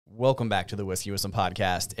Welcome back to the Whiskey Wisdom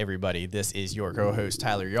Podcast, everybody. This is your co-host,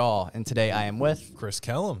 Tyler Yaw, and today I am with Chris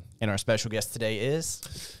Kellum. And our special guest today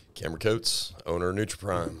is Cameron Coates, owner of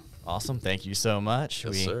NutriPrime. Awesome. Thank you so much.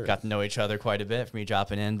 Yes, we sir. got to know each other quite a bit from me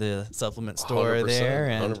dropping in the supplement store there.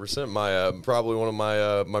 And 100%. My probably one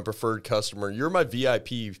of my preferred customer. You're my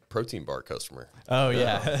VIP protein bar customer. Oh,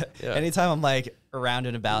 yeah. Yeah. Anytime I'm like around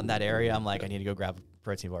and about in that area, I'm like, I need to go grab a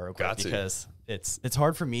protein bar real quick Got to. because it's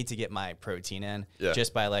hard for me to get my protein in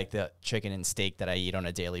just by like the chicken and steak that I eat on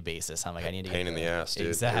a daily basis. I'm like, I need to Pain in the ass, dude.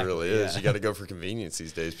 Exactly. It really is. Yeah. You got to go for convenience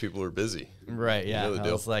these days. People are busy. Right, yeah. You know the I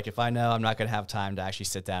deal. was like, if I know I'm not going to have time to actually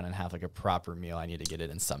sit down and have like a proper meal, I need to get it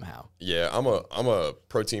in somehow. Yeah, I'm a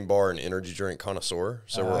protein bar and energy drink connoisseur.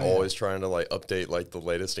 So we're always trying to like update like the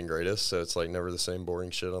latest and greatest. So it's like never the same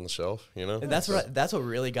boring shit on the shelf, you know? And that's what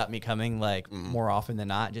really got me coming like more often than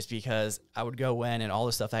not, just because I would go in and all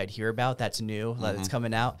the stuff I'd hear about that's new, that's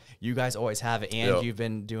coming out. You guys always have it, and you've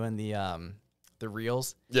been doing the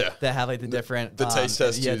reels that have like the different taste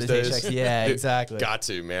test Tuesdays. The taste test, yeah, exactly. Got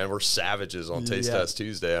to, man. We're savages on Taste Test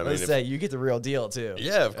Tuesday. I mean, say you get the real deal too.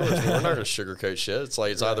 Yeah, of course. We're not going to sugarcoat shit. It's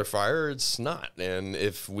like it's either fire or it's not. And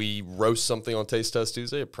if we roast something on Taste Test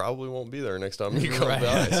Tuesday, it probably won't be there next time you come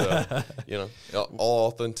by. So, you know, all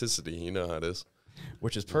authenticity. You know how it is.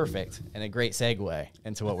 Which is perfect and a great segue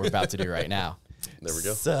into what we're about to do right now. There we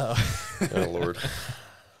go. So, oh, Lord.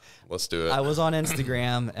 Let's do it. I was on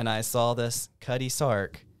Instagram and I saw this Cuddy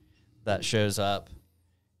Sark that shows up.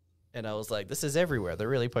 And I was like, this is everywhere. They're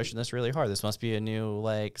really pushing this really hard. This must be a new,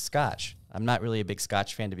 like, Scotch. I'm not really a big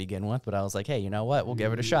Scotch fan to begin with, but I was like, hey, you know what? We'll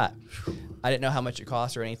give it a shot. I didn't know how much it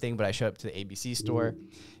cost or anything, but I showed up to the ABC store,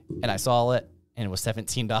 and I saw it, and it was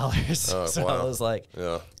 $17. So I was like,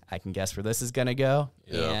 I can guess where this is going to go.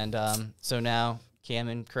 Yeah. And so now Cam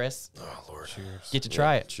and Chris Lord. Cheers. get to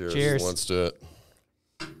try it. Cheers. Cheers. Let's do it.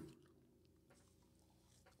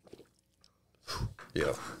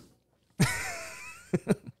 Yeah.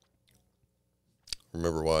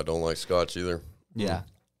 Remember why I don't like Scotch either? Yeah.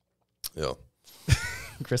 Yeah.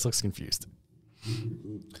 Chris looks confused.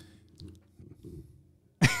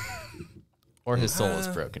 Or his soul is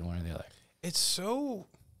broken, one or the other. It's so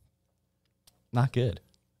Not good.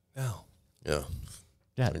 no. Yeah.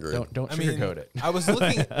 Yeah, Agreed. don't I mean, sugarcoat it. I was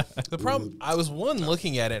looking. The problem. I was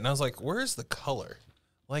looking at it, and I was like, "Where's the color?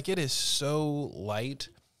 Like, it is so light.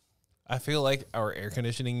 I feel like our air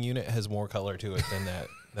conditioning unit has more color to it than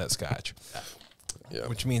that Scotch." Yeah.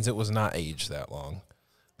 Which means it was not aged that long.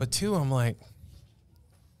 But two, I'm like,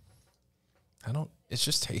 it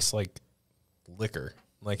just tastes like liquor.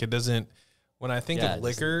 Like, it doesn't, when I think of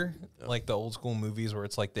liquor, like the old school movies where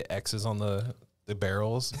it's like the X's on the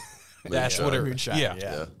barrels, that's what it, Moonshine,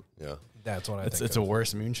 Yeah. that's what I think It's of. a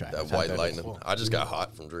worse moonshine. That white lightning. I just got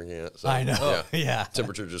hot from drinking it. So, I know. Yeah. Yeah.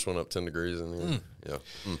 Temperature just went up 10 degrees. And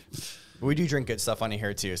We do drink good stuff on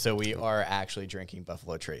here too. So we are actually drinking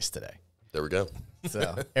Buffalo Trace today. There we go.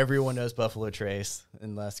 So everyone knows Buffalo Trace,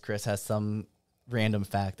 unless Chris has some random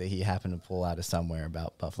fact that he happened to pull out of somewhere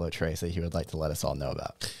about Buffalo Trace that he would like to let us all know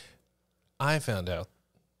about. I found out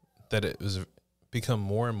that it was become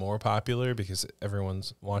more and more popular because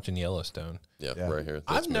everyone's watching Yellowstone. Yeah, right here.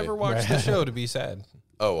 I've never watched the show, to be sad.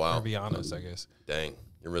 Oh, wow. To be honest, I guess. Dang.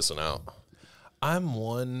 You're missing out. I'm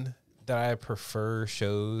one that I prefer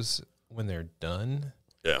shows when they're done.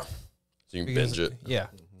 Yeah. So you can binge it. Yeah.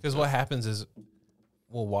 Because what happens is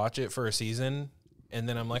we'll watch it for a season, and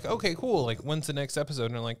then I'm like, okay, cool. Like, when's the next episode?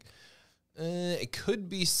 And I'm like, it could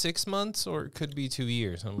be 6 months or it could be 2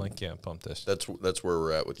 years. I'm like, yeah, pump this. That's where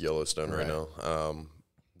we're at with Yellowstone right now.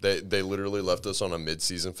 They literally left us on a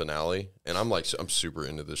mid-season finale, and I'm super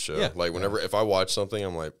into this show. Yeah. Like if I watch something,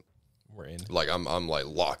 I'm like, We're in. like I'm like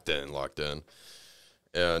locked in.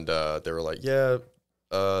 And they were like,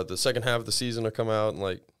 the second half of the season will come out in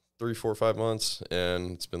like 3, 4, 5 months,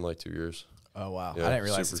 and it's been like 2 years. Oh, wow. Yeah, I didn't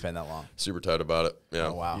realize it's been that long. Super tight about it. Yeah.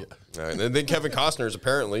 Oh, wow. Yeah. And then Kevin Costner is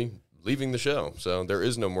apparently leaving the show, so there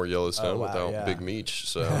is no more Yellowstone without Big Meech.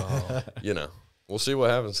 So you know, we'll see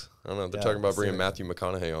what happens. I don't know. They're talking about bringing Matthew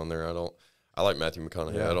McConaughey on there. I like Matthew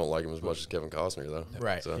McConaughey. I don't like him as much as Kevin Costner though.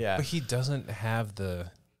 Right. So. Yeah. But he doesn't have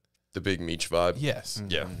the Big Meech vibe. yes.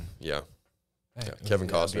 Yeah. Yeah. Hey, Kevin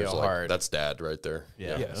It'll be Costner's a like hard- that's dad right there.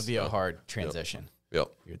 Yeah. Yes. It'll be a hard transition. Yep.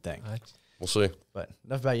 You would think. We'll see. But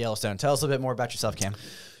enough about Yellowstone. Tell us a bit more about yourself, Cam.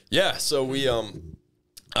 Yeah. So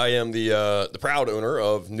I am the proud owner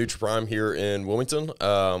of NutriPrime here in Wilmington.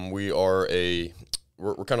 We are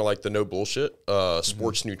we're kind of like the no bullshit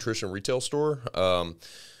sports nutrition retail store.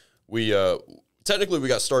 We technically we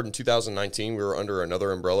got started in 2019. We were under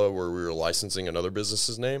another umbrella where we were licensing another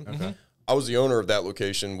business's name. I was the owner of that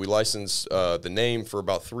location. We licensed the name for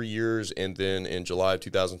about 3 years, and then in July of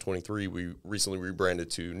 2023, we recently rebranded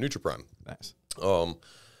to NutriPrime. Nice.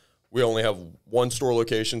 We only have one store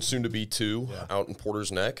location, soon to be two, out in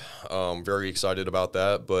Porter's Neck. Very excited about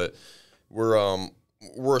that, but we're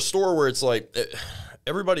a store where it's like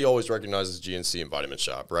everybody always recognizes GNC and Vitamin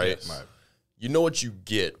Shop, right? Yes. Right. You know what you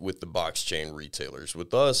get with the box chain retailers.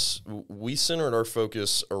 With us, we centered our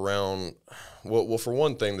focus around, well, for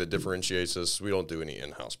one thing that differentiates us, we don't do any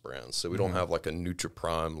in-house brands. So we don't have like a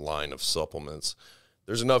NutriPrime line of supplements.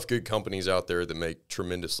 There's enough good companies out there that make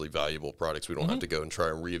tremendously valuable products. We don't have to go and try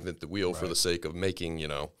and reinvent the wheel for the sake of making,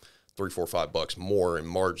 $3, $4, $5 more in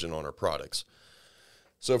margin on our products.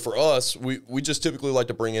 So for us, we just typically like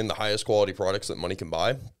to bring in the highest quality products that money can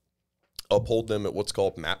buy, uphold them at what's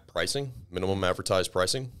called MAP pricing, minimum advertised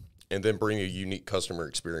pricing, and then bring a unique customer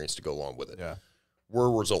experience to go along with it. Yeah. We're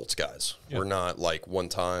results guys. Yep. We're not like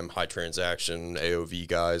one-time high transaction AOV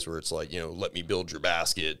guys where it's like, let me build your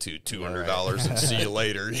basket to $200 and see you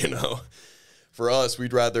later, For us,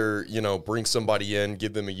 we'd rather, bring somebody in,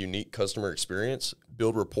 give them a unique customer experience,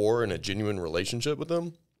 build rapport and a genuine relationship with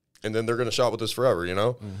them, and then they're going to shop with us forever,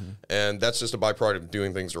 And that's just a byproduct of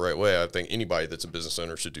doing things the right way. I think anybody that's a business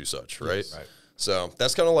owner should do such, right? Yes. Right. So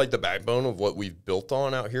that's kind of like the backbone of what we've built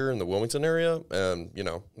on out here in the Wilmington area and,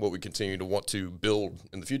 what we continue to want to build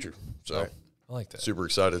in the future. So I like that. Super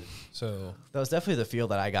excited. So That was definitely the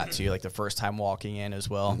field that I got to, like the first time walking in as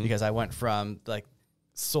well, because I went from like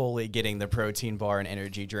solely getting the protein bar and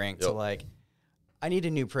energy drink to like, I need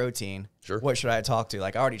a new protein. Sure. What should I talk to?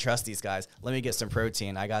 Like, I already trust these guys. Let me get some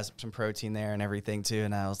protein. I got some protein there and everything too.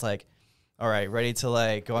 And I was like, all right, ready to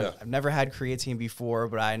like go on. I've never had creatine before,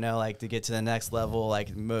 but I know like to get to the next level,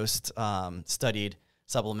 like most studied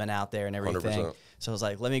supplement out there and everything. 100%. So I was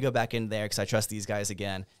like, let me go back in there because I trust these guys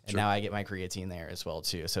again. And now I get my creatine there as well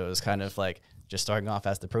too. So it was kind of like just starting off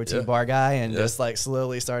as the protein bar guy and just like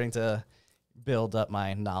slowly starting to build up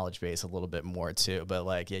my knowledge base a little bit more too. But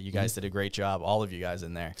like, you guys did a great job, all of you guys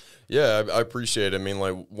in there. Yeah, I appreciate it. I mean,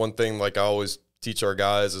 like one thing like I always teach our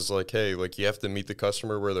guys is like, hey, like you have to meet the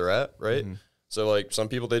customer where they're at, right? So like some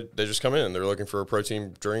people, they just come in and they're looking for a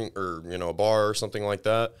protein drink or, a bar or something like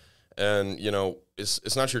that. And,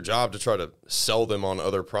 it's not your job to try to sell them on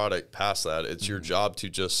other product past that. It's your job to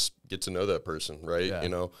just get to know that person, right?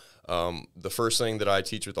 Yeah. The first thing that I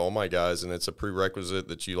teach with all my guys, and it's a prerequisite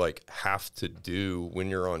that you like have to do when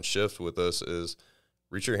you're on shift with us, is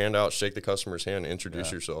reach your hand out, shake the customer's hand,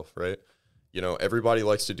 introduce yourself, right? Everybody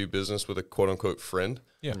likes to do business with a quote unquote friend.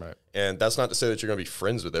 yeah, right. And that's not to say that you're going to be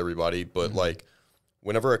friends with everybody, but like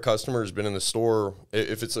whenever a customer has been in the store,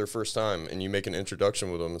 if it's their first time and you make an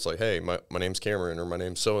introduction with them, it's like, hey, my name's Cameron or my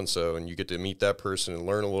name's so-and-so, and you get to meet that person and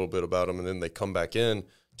learn a little bit about them. And then they come back in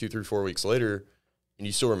 2, 3, 4 weeks later and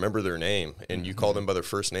you still remember their name and you call them by their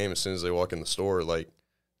first name as soon as they walk in the store. Like,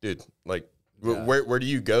 dude, like where do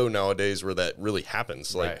you go nowadays where that really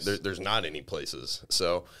happens? Like there's not any places.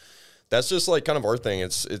 So that's just like kind of our thing.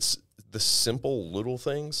 It's the simple little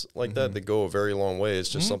things like that go a very long way. It's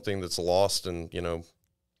just something that's lost in,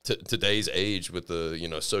 today's age with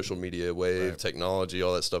the, social media wave, technology,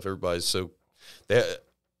 all that stuff. Everybody's so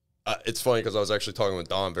it's funny because I was actually talking with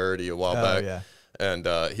Don Verity a while back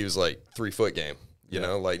and he was like 3 foot game,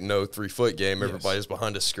 like no 3 foot game. Everybody's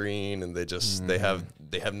behind a screen and they just, they have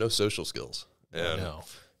no social skills. And,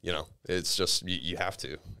 it's just, you have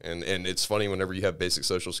to. And it's funny whenever you have basic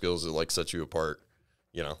social skills, it like sets you apart.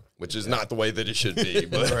 Which is not the way that it should be,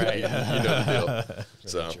 but you know the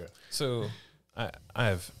deal. So I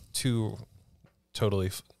have 2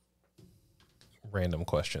 totally random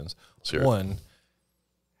questions. Sure. One,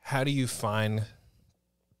 how do you find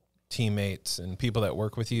teammates and people that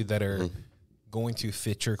work with you that are going to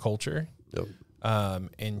fit your culture? Yep.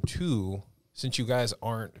 And 2, since you guys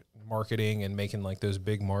aren't marketing and making like those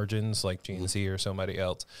big margins like GNC or somebody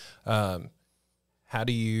else, how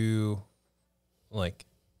do you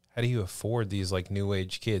afford these like new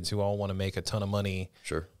age kids who all want to make a ton of money?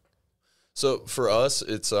 Sure. So for us,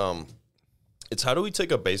 it's how do we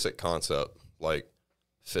take a basic concept like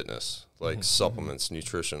fitness, like supplements,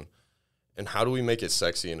 nutrition, and how do we make it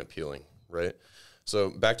sexy and appealing, right?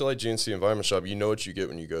 So back to like GNC and Vitamin Shop, you know what you get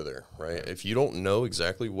when you go there, right? If you don't know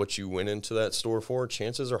exactly what you went into that store for,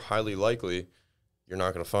 chances are highly likely you're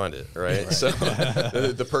not going to find it, right? So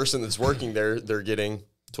the person that's working there, they're getting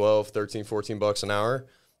 12, 13, 14 bucks an hour,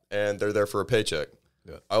 and they're there for a paycheck.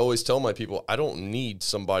 Yeah. I always tell my people, I don't need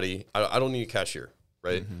somebody, I don't need a cashier,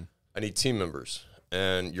 right? I need team members.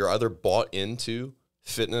 And you're either bought into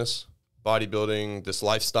fitness bodybuilding, this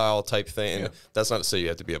lifestyle type thing. And that's not to say you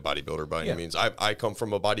have to be a bodybuilder by any means. I come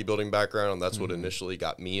from a bodybuilding background, and that's what initially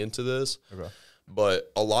got me into this. Okay.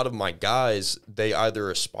 But a lot of my guys, they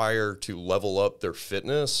either aspire to level up their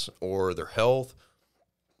fitness or their health,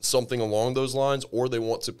 something along those lines, or they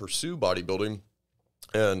want to pursue bodybuilding.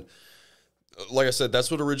 And like I said,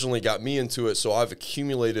 that's what originally got me into it. So I've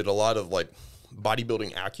accumulated a lot of like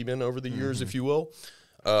bodybuilding acumen over the years, if you will.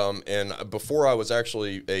 And before I was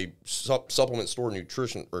actually a supplement store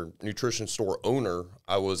nutrition store owner,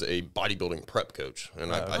 I was a bodybuilding prep coach,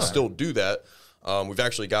 and I still do that. We've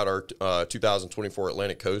actually got our 2024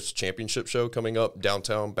 Atlantic Coast Championship show coming up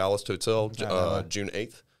downtown Ballast Hotel, June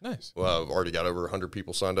 8th. Nice. Well, I've already got over 100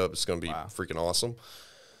 people signed up. It's going to be freaking awesome.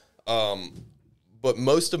 But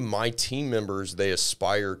most of my team members, they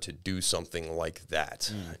aspire to do something like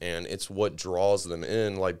that. And it's what draws them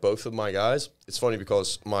in. Like both of my guys, it's funny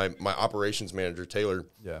because my operations manager, Taylor,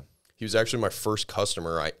 he was actually my first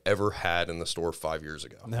customer I ever had in the store 5 years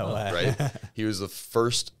ago. No way. Right? He was the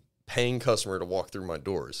first paying customer to walk through my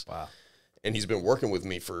doors. Wow. And he's been working with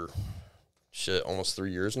me for almost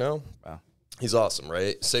 3 years now. Wow. He's awesome,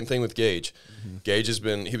 right? Same thing with Gage. Gage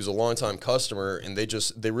he was a longtime customer, and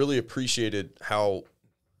they really appreciated how,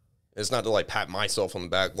 it's not to like pat myself on the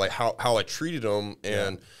back, like how I treated them.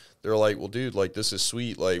 And they're like, well, dude, like this is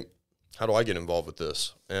sweet. Like, how do I get involved with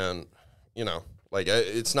this? And, you know, like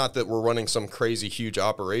it's not that we're running some crazy huge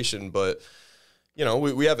operation, but you know,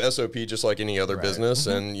 we have SOP just like any other business,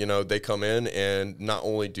 and, you know, they come in and not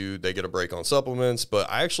only do they get a break on supplements,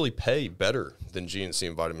 but I actually pay better than GNC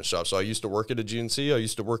and Vitamin Shop. So I used to work at a GNC. I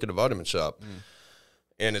used to work at a Vitamin Shop.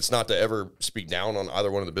 And it's not to ever speak down on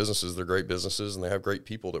either one of the businesses. They're great businesses, and they have great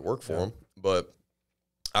people that work for them. But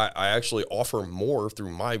I actually offer more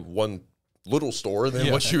through my one little store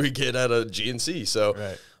than what you would get at a GNC. So,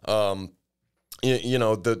 you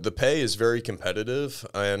know, the pay is very competitive.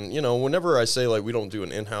 And, you know, whenever I say, like, we don't do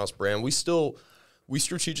an in-house brand, we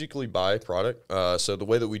strategically buy product. So the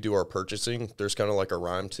way that we do our purchasing, there's kind of like a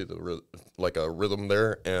rhyme to like a rhythm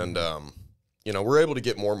there. And, you know, we're able to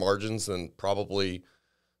get more margins than probably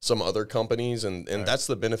some other companies. And that's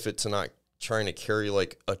the benefit to not trying to carry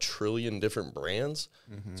like a trillion different brands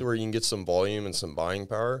to where you can get some volume and some buying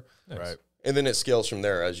power. Right. And then it scales from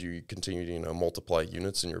there as you continue to, you know, multiply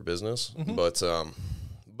units in your business. But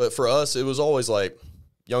for us, it was always like,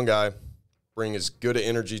 young guy, bring as good an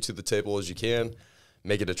energy to the table as you can,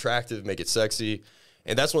 make it attractive, make it sexy.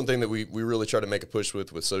 And that's one thing that we really try to make a push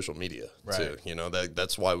with social media too. You know,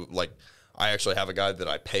 that's why, like, I actually have a guy that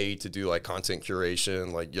I pay to do like content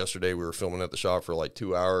curation. Like yesterday we were filming at the shop for like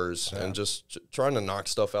 2 hours and just trying to knock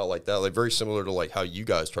stuff out like that. Like very similar to like how you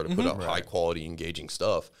guys try to put out high quality, engaging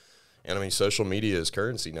stuff. And I mean, social media is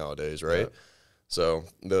currency nowadays, right? So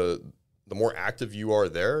the more active you are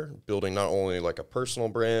there, building not only like a personal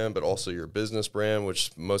brand, but also your business brand,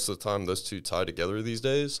 which most of the time those two tie together these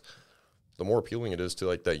days, the more appealing it is to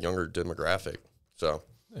like that younger demographic. So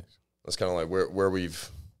that's kind of like where we've,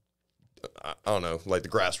 I don't know, like the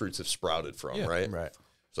grassroots have sprouted from, right? Right.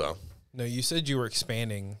 So. No, you said you were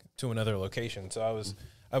expanding to another location. So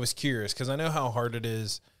I was curious because I know how hard it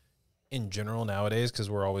is in general nowadays, because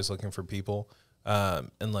we're always looking for people,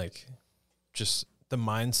 and like just the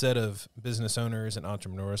mindset of business owners and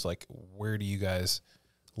entrepreneurs, like where do you guys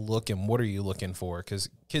look and what are you looking for? Because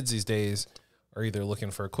kids these days are either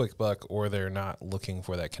looking for a quick buck or they're not looking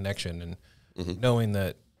for that connection. And knowing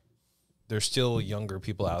that there's still younger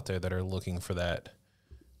people out there that are looking for that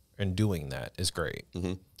and doing that is great.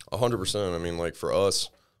 100%. I mean, like for us,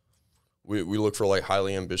 we look for like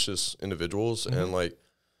highly ambitious individuals, and like,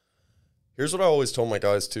 here's what I always told my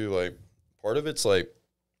guys too, like part of it's like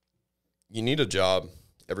you need a job.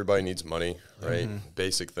 Everybody needs money, right?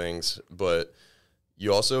 Basic things. But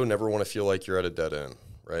you also never want to feel like you're at a dead end,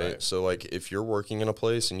 right? So like if you're working in a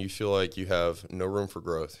place and you feel like you have no room for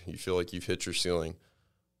growth, you feel like you've hit your ceiling,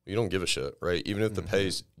 you don't give a shit, right? Even if the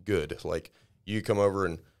pay's good. Like you come over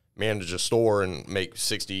and manage a store and make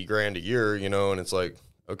 60 grand a year, you know, and it's like,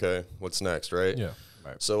 okay, what's next, right? Yeah.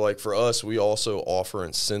 Right. So like for us, we also offer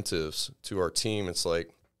incentives to our team. It's like,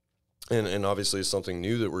 and obviously it's something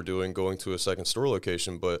new that we're doing, going to a second store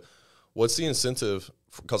location, but what's the incentive?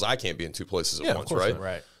 Because I can't be in two places at once, right?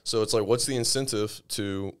 Right. So it's like, what's the incentive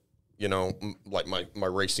to, you know, like my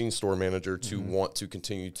Racine store manager to want to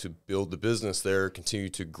continue to build the business there, continue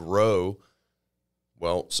to grow?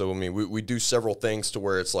 Well, so I mean, we do several things to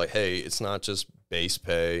where it's like, hey, it's not just base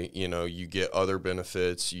pay, you know, you get other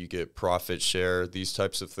benefits, you get profit share, these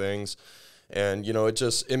types of things. And, you know,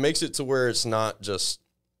 it makes it to where it's not just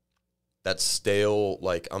that stale,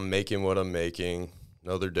 like I'm making what I'm making,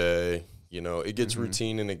 another day, You know, it gets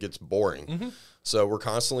routine and it gets boring. So we're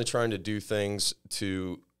constantly trying to do things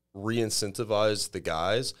to re-incentivize the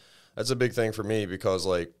guys. That's a big thing for me because,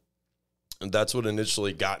 like, that's what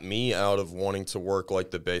initially got me out of wanting to work like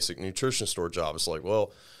the basic nutrition store job. It's like,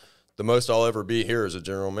 well, the most I'll ever be here is a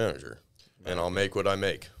general manager, and I'll make what I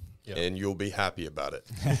make, and you'll be happy about it.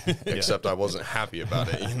 Except I wasn't happy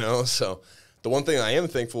about it, you know? So the one thing I am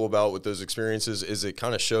thankful about with those experiences is it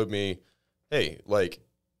kind of showed me, hey, like,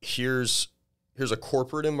 here's a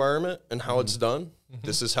corporate environment and how it's done.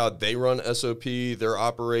 This is how they run SOP, their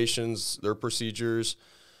operations, their procedures.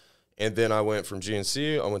 And then I went from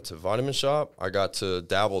GNC, I went to Vitamin Shop. I got to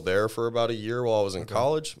dabble there for about a year while I was in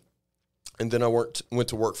college. And then I went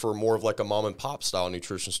to work for more of like a mom and pop style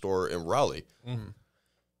nutrition store in Raleigh.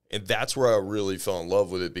 And that's where I really fell in love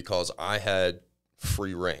with it because I had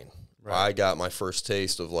free reign. I got my first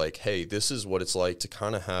taste of like, hey, this is what it's like to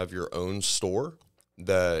kind of have your own store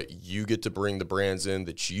that you get to bring the brands in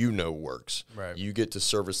that you know works. You get to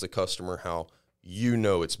service the customer how you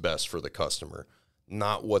know it's best for the customer,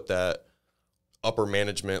 not what that upper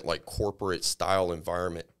management, like corporate style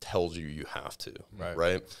environment tells you you have to,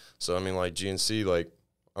 right? So, I mean, like GNC, like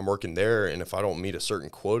I'm working there, and if I don't meet a certain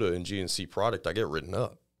quota in GNC product, I get written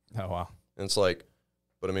up. Oh, wow. And it's like,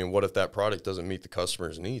 but I mean, what if that product doesn't meet the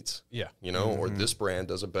customer's needs? You know, or this brand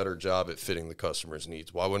does a better job at fitting the customer's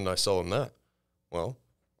needs. Why wouldn't I sell them that? Well,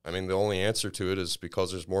 I mean, the only answer to it is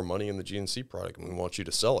because there's more money in the GNC product, and we want you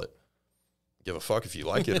to sell it. Give a fuck if you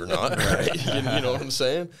like it or not, right? You know what I'm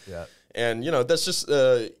saying? Yeah. And, you know, that's just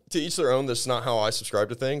to each their own. That's not how I subscribe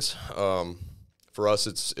to things. For us,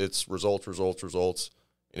 it's results.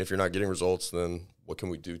 And if you're not getting results, then what can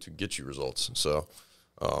we do to get you results? So,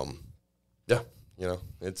 yeah, you know,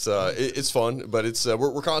 it's fun, but it's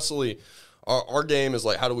we're constantly our game is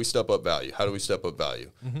like, how do we step up value? How do we step up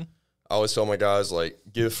value? I always tell my guys, like,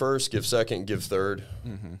 give first, give second, give third,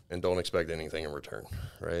 and don't expect anything in return,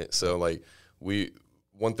 right? So, like,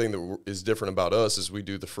 one thing that is different about us is we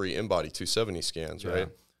do the free InBody 270 scans, right?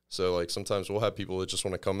 So, like, sometimes we'll have people that just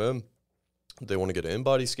want to come in. They want to get an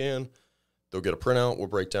InBody scan. They'll get a printout. We'll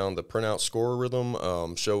break down the printout score rhythm,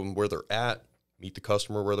 show them where they're at, meet the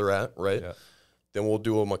customer where they're at, right? Then we'll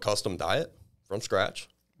do them a custom diet from scratch.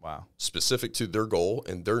 Wow. Specific to their goal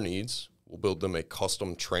and their needs. We'll build them a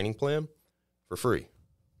custom training plan for free,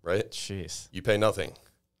 right? Jeez. You pay nothing,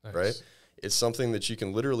 right? It's something that you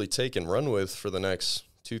can literally take and run with for the next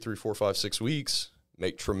 2, 3, 4, 5, 6 weeks,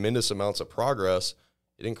 make tremendous amounts of progress.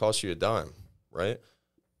 It didn't cost you a dime, right?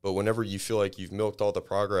 But whenever you feel like you've milked all the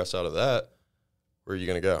progress out of that, where are you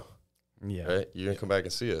going to go? Right? You're going to come back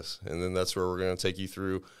and see us. And then that's where we're going to take you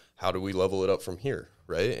through how do we level it up from here,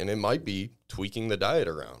 right? And it might be tweaking the diet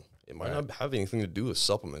around. It might not have anything to do with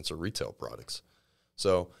supplements or retail products.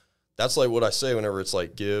 So that's like what I say whenever it's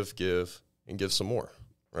like give, and give some more,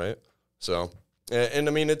 right? So, and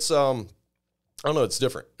I mean, it's, I don't know, it's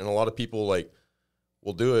different. And a lot of people like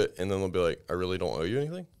will do it and then they'll be like, I really don't owe you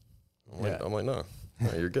anything. I'm like, no,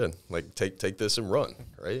 you're good. Like take this and run,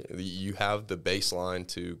 right? You have the baseline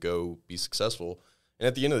to go be successful. And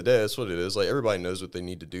at the end of the day, that's what it is. Like everybody knows what they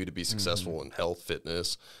need to do to be successful in health,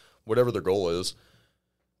 fitness, whatever their goal is.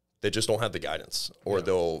 They just don't have the guidance, or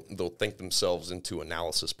they'll think themselves into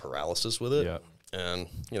analysis paralysis with it. And,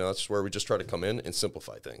 you know, that's where we just try to come in and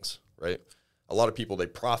simplify things, right? A lot of people, they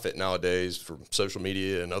profit nowadays from social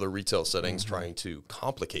media and other retail settings trying to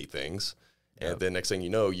complicate things. And then next thing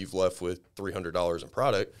you know, you've left with $300 in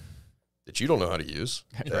product that you don't know how to use,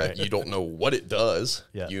 right? You don't know what it does.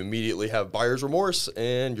 You immediately have buyer's remorse,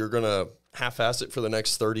 and you're going to half-ass it for the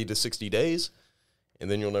next 30 to 60 days,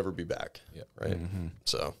 and then you'll never be back, right?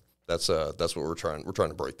 So that's what we're trying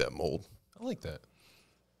to break that mold. I like that.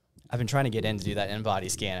 I've been trying to get in to do that InBody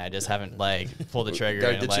scan. I just haven't like pulled the trigger.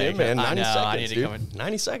 Gotta get you in, man. 90 seconds, I need to come in.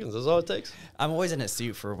 90 seconds is all it takes. I'm always in a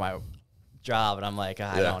suit for my job, and I'm like,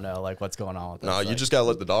 I don't know, like what's going on with this. No, you just gotta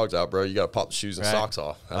let the dogs out, bro. You gotta pop the shoes and socks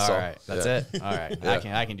off. That's all. All right, that's it. All right,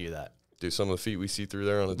 I can do that. Do some of the feet we see through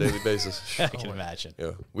there on a daily basis. I can imagine.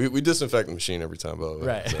 Yeah, we disinfect the machine every time, by the way.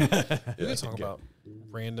 Right. So, We can talk about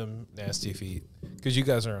random nasty feet because you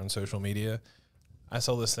guys are on social media. I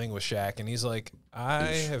saw this thing with Shaq, and he's like, I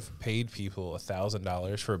have paid people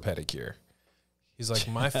 $1,000 for a pedicure. He's like,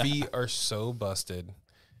 my feet are so busted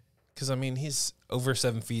because I mean he's over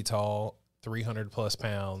 7 feet tall, 300 plus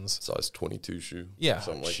pounds, size 22 shoe. Yeah,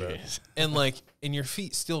 something like that. And your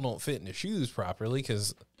feet still don't fit into shoes properly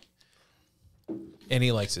because. And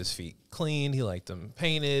he likes his feet cleaned. He liked them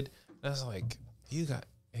painted. I was like,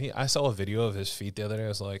 I saw a video of his feet the other day. I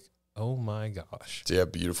was like, oh my gosh. Do you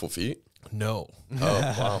have beautiful feet? No. Oh,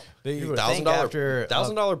 wow. You would $1,000 think after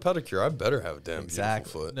 $1,000 pedicure. I better have a damn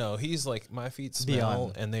Exactly. beautiful foot. No, he's like, my feet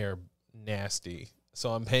smell and they are nasty.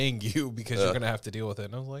 So I'm paying you because you're going to have to deal with it.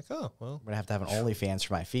 And I was like, oh, well. I'm going to have an OnlyFans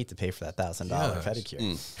for my feet to pay for that $1,000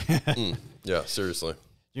 pedicure. Yeah, seriously.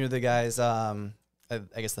 You know the guys, I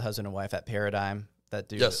guess the husband and wife at Paradigm that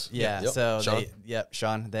do. Yes. Yeah. Yep. So Sean?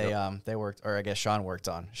 Sean. They worked, or I guess Sean worked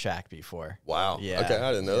on Shaq before. Wow. Yeah. Okay,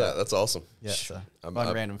 I didn't know that. That's awesome. Yeah. So I'm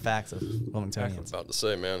random facts of Wilmingtonians. about to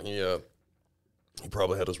say, man, he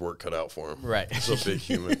probably had his work cut out for him. Right. He's a big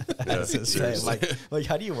human. I Yeah, was gonna say, like,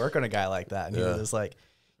 how do you work on a guy like that? And he Yeah. was like,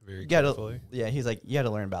 Very you gotta, carefully. yeah, he's like, you got to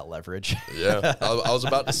learn about leverage. Yeah, I was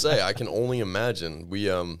about to say, I can only imagine. We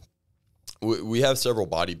have several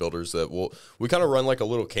bodybuilders that we kind of run like a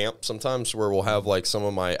little camp sometimes where we'll have like some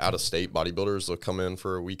of my out of state bodybuilders. They'll come in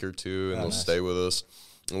for a week or two and they'll stay with us,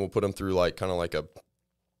 and we'll put them through like kind of like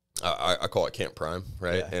I call it Camp Prime,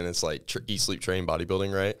 right? Yeah. And it's like eat, sleep, train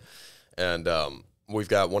bodybuilding, right? And we've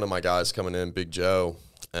got one of my guys coming in, Big Joe,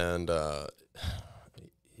 and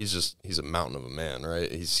he's a mountain of a man,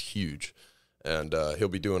 right? He's huge, and he'll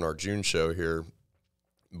be doing our June show here.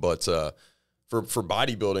 But for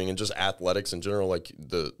bodybuilding and just athletics in general, like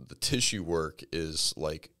the tissue work is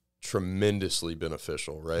like tremendously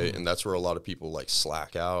beneficial, right? And that's where a lot of people like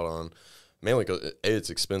slack out on, mainly because A, it's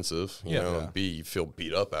expensive, you know, and B, you feel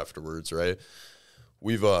beat up afterwards, right?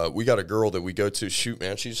 We got a girl that we go to. Shoot,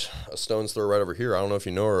 man, she's a stone's throw right over here. I don't know if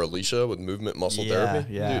you know her, Alicia, with Movement Muscle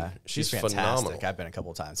Therapy. Yeah, Dude, she's fantastic. phenomenal. I've been a couple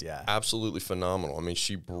of times. Yeah, Absolutely phenomenal. I mean,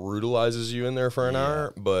 she brutalizes you in there for an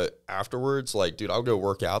hour, but afterwards, like, dude, I'll go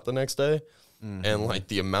work out the next day, and like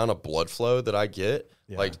the amount of blood flow that I get,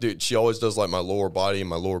 like, dude, she always does like my lower body and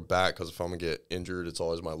my lower back, because if I'm gonna get injured, it's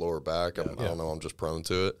always my lower back. I don't know, I'm just prone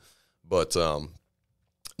to it. But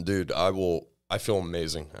dude, I feel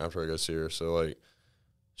amazing after I go see her. So like,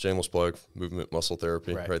 shameless plug, Movement Muscle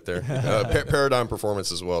Therapy right there. Paradigm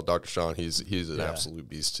Performance as well. Dr. Sean, he's an absolute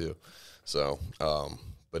beast too. So,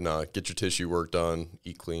 but no, get your tissue work done,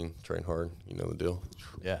 eat clean, train hard. You know the deal.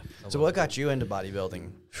 yeah. So what got you into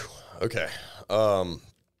bodybuilding? Okay.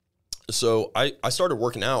 So I started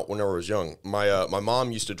working out whenever I was young. My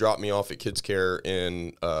mom used to drop me off at Kids Care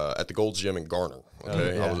at the Gold's Gym in Garner.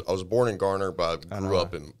 Okay. I was born in Garner, but I grew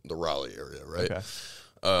up in the Raleigh area, right?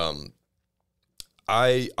 Okay.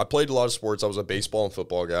 I played a lot of sports. I was a baseball and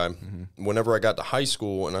football guy. Whenever I got to high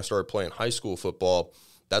school and I started playing high school football,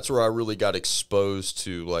 that's where I really got exposed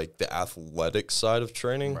to like the athletic side of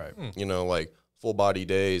training. Right. You know, like full body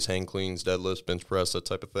days, hang cleans, deadlifts, bench press, that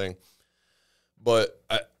type of thing. But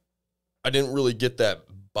I didn't really get that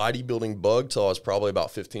bodybuilding bug till I was probably about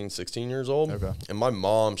 15, 16 years old. Okay. And my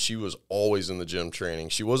mom, she was always in the gym training.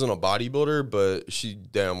 She wasn't a bodybuilder, but she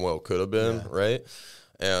damn well could have been, right?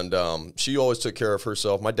 And she always took care of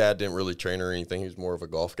herself. My dad didn't really train her or anything. He was more of a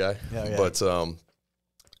golf guy.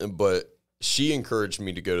 But she encouraged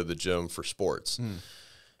me to go to the gym for sports.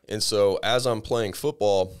 And so as I'm playing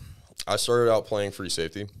football, I started out playing free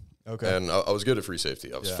safety. Okay. And I was good at free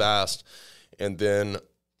safety. I was fast. And then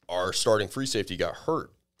our starting free safety got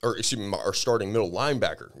hurt. Or excuse me, our starting middle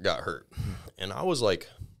linebacker got hurt. And I was right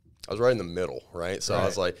in the middle, right? So I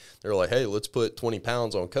was like, they were like, hey, let's put 20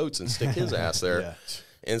 pounds on Coates and stick his ass there.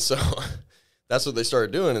 And so that's what they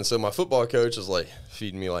started doing. And so my football coach was like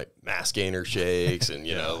feeding me like mass gainer shakes and,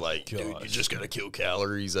 you know, like, dude, you just got to kill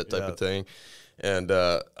calories, that type of thing. And,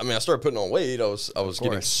 I mean, I started putting on weight. I was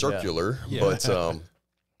getting circular, but,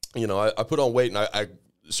 you know, I put on weight, and I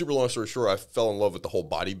super long story short, I fell in love with the whole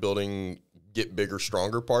bodybuilding, get bigger,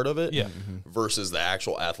 stronger part of it versus the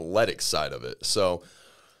actual athletic side of it. So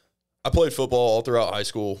I played football all throughout high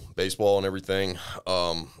school, baseball and everything.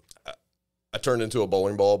 I turned into a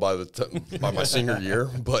bowling ball by my senior year,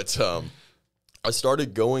 but I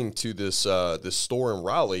started going to this store in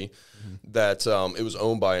Raleigh that it was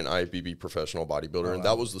owned by an IFBB professional bodybuilder, and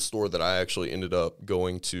that was the store that I actually ended up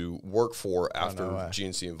going to work for after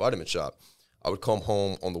GNC and Vitamin Shop. I would come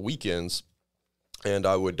home on the weekends, and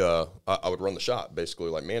I would run the shop, basically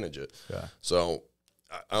like manage it. Yeah. So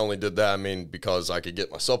I only did that, I mean, because I could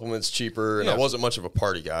get my supplements cheaper, and I wasn't much of a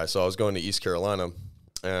party guy, so I was going to East Carolina,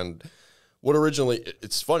 and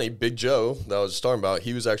it's funny, Big Joe that I was just talking about,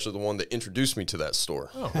 he was actually the one that introduced me to that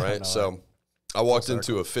store, right? So I walked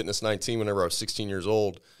into a Fitness 19 whenever I was 16 years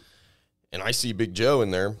old, and I see Big Joe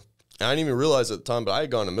in there, and I didn't even realize at the time, but I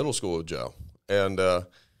had gone to middle school with Joe, and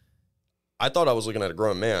I thought I was looking at a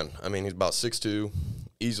grown man. I mean, he's about 6'2",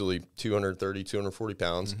 easily 230, 240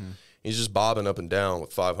 pounds. He's just bobbing up and down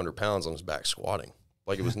with 500 pounds on his back squatting.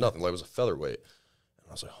 Like it was nothing, like it was a featherweight.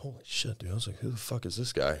 I was like, holy shit, dude. I was like, who the fuck is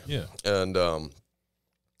this guy? Yeah. And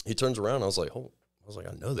he turns around. I was like,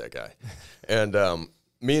 I know that guy. And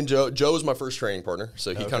me and Joe was my first training partner.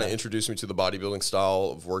 So he kind of introduced me to the bodybuilding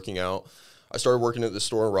style of working out. I started working at the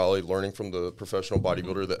store in Raleigh, learning from the professional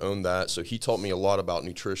bodybuilder that owned that. So he taught me a lot about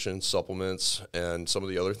nutrition, supplements, and some of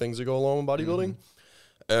the other things that go along with bodybuilding.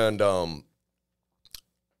 And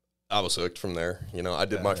I was hooked from there. You know, I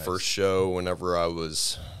did my first show whenever I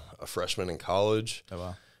was a freshman in college. Oh,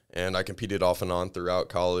 wow. And I competed off and on throughout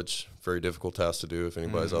college. Very difficult task to do if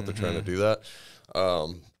anybody's out there trying to do that.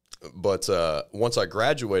 But once I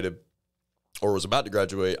graduated or was about to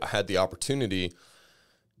graduate, I had the opportunity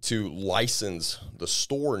to license the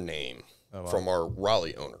store name from our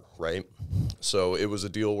Raleigh owner, right? So it was a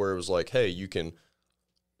deal where it was like, hey, you can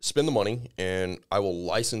spend the money and I will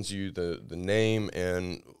license you the name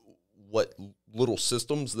and what little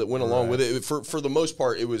systems that went along with it. For the most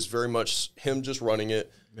part, it was very much him just running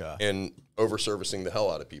it and over servicing the hell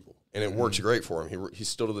out of people. And it works great for him. He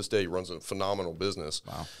still to this day, he runs a phenomenal business.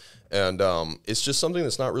 Wow. And it's just something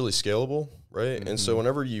that's not really scalable, right? And so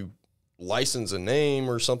whenever you license a name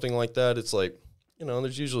or something like that, it's like, you know,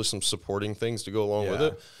 there's usually some supporting things to go along with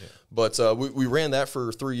it. Yeah. But we ran that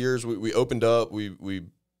for 3 years. We opened up. We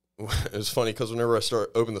it was funny because whenever I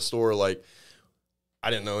opened the store, like, I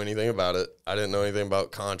didn't know anything about it. I didn't know anything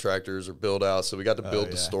about contractors or build outs. So we got to build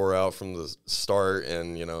the store out from the start.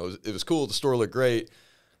 And, you know, it was cool. The store looked great.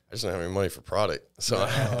 I just didn't have any money for product. So I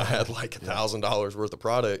had like $1,000 worth of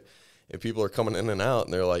product. And people are coming in and out.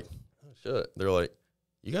 And they're like, oh, shit. They're like,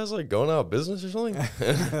 you guys like going out of business or something?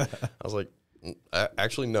 I was like,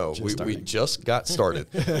 actually, no. We just got started.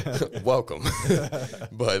 Welcome.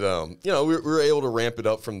 But, you know, we were able to ramp it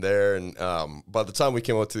up from there. And by the time we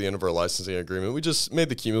came up to the end of our licensing agreement, we just made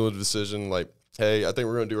the cumulative decision, like, hey, I think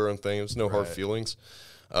we're going to do our own thing. There's no hard feelings.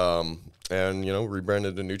 And, you know,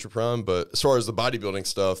 rebranded to NutriPrime. But as far as the bodybuilding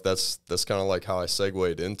stuff, that's kind of like how I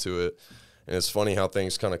segued into it. And it's funny how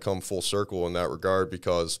things kind of come full circle in that regard,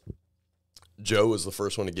 because Joe was the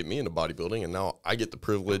first one to get me into bodybuilding, and now I get the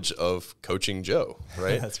privilege of coaching Joe,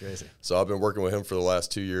 right? That's crazy. So I've been working with him for the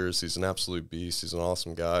last 2 years. He's an absolute beast. He's an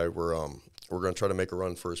awesome guy. We're going to try to make a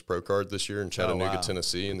run for his pro card this year in Chattanooga,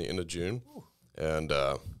 Tennessee in the end of June. And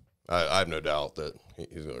I have no doubt that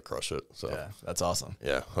he's going to crush it. So yeah, that's awesome.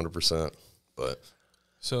 Yeah, 100%. But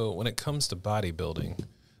so when it comes to bodybuilding,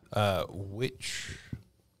 which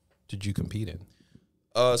did you compete in?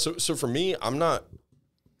 So for me, I'm not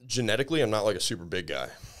like a super big guy.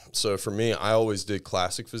 So for me, I always did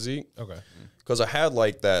classic physique. Okay. Because I had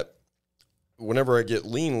like that, whenever I get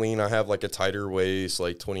lean, I have like a tighter waist,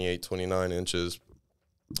 like 28, 29 inches.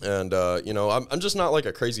 And, you know, I'm just not like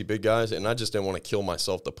a crazy big guy. And I just didn't want to kill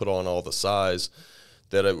myself to put on all the size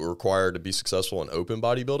that it would require to be successful in open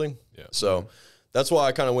bodybuilding. Yeah. So that's why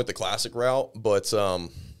I kind of went the classic route. But,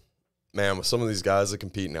 man, with some of these guys that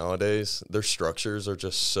compete nowadays, their structures are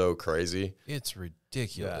just so crazy. It's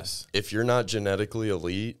ridiculous. Yeah. If you're not genetically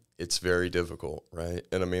elite, it's very difficult, right?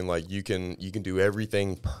 And I mean, like, you can do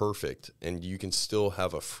everything perfect, and you can still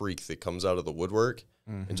have a freak that comes out of the woodwork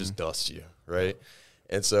and just dusts you, right?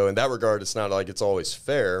 And so in that regard, it's not like it's always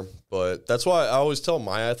fair, but that's why I always tell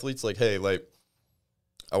my athletes, like, hey, like,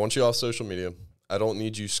 I want you off social media. I don't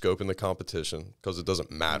need you scoping the competition, because it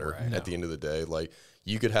doesn't matter at the end of the day. Like,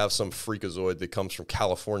 you could have some freakazoid that comes from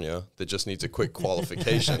California that just needs a quick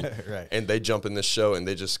qualification, and they jump in this show and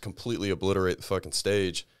they just completely obliterate the fucking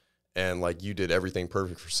stage, and like, you did everything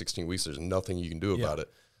perfect for 16 weeks. There's nothing you can do about it.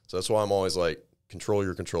 So that's why I'm always like, control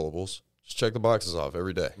your controllables. Just check the boxes off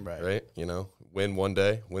every day, right? You know, win one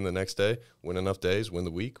day, win the next day, win enough days, win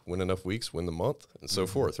the week, win enough weeks, win the month, and so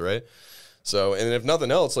forth, right? So, and if nothing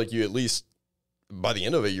else, like, you at least, by the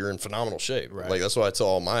end of it, you're in phenomenal shape. Right. Like, that's why I tell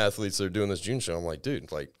all my athletes that are doing this June show, I'm like,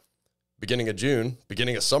 dude, like, beginning of June,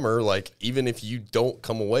 beginning of summer, like, even if you don't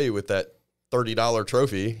come away with that $30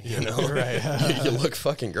 trophy, you know, you look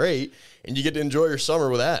fucking great, and you get to enjoy your summer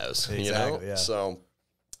with abs, you know? Yeah. So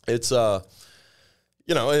it's,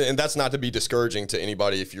 you know, and that's not to be discouraging to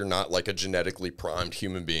anybody if you're not like a genetically primed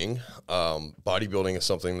human being. Bodybuilding is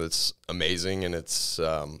something that's amazing, and it's,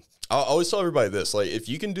 I always tell everybody this, like, if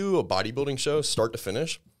you can do a bodybuilding show start to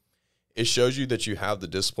finish, it shows you that you have the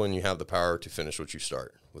discipline, you have the power to finish what you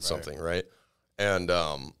start with something, right? And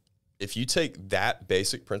if you take that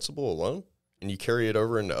basic principle alone and you carry it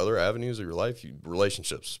over into other avenues of your life,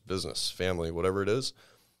 relationships, business, family, whatever it is,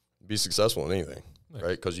 be successful in anything,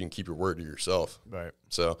 right? Because you can keep your word to yourself. Right.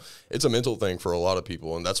 So it's a mental thing for a lot of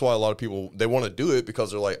people, and that's why a lot of people, they want to do it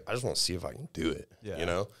because they're like, I just want to see if I can do it, you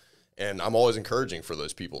know? And I'm always encouraging for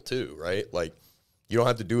those people too, right? Like, you don't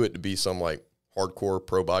have to do it to be some like hardcore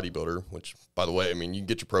pro bodybuilder, which, by the way, I mean, you can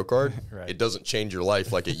get your pro card. Right. It doesn't change your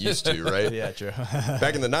life like it used to, right? Yeah, true.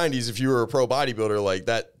 Back in the 90s, if you were a pro bodybuilder, like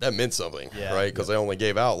that meant something, Yeah. right? Because they only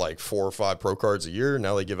gave out like 4 or 5 pro cards a year.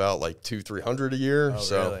 Now they give out like 200-300 a year. Oh,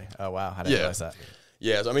 so really? Oh, wow. I didn't realize that.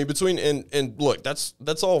 yeah, I mean, between and look, that's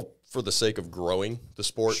all for the sake of growing the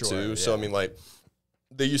sport too. Yeah. So I mean, like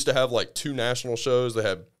they used to have like 2 national shows. They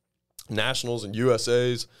had nationals and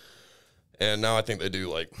USAs, and now I think they do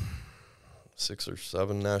like 6 or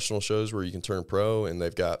 7 national shows where you can turn pro, and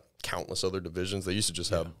they've got countless other divisions. They used to just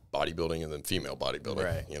have bodybuilding and then female bodybuilding.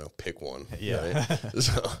 Right. You know, pick one. Yeah. Right?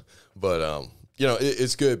 So, but you know,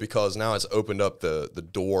 it's good because now it's opened up the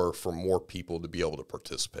door for more people to be able to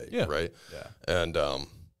participate. Yeah. Right. Yeah. And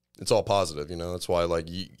it's all positive, you know. That's why, like,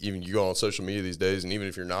 even you go on social media these days, and even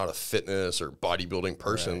if you're not a fitness or bodybuilding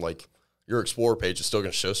person, like, your Explore page is still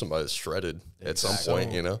going to show somebody that's shredded at some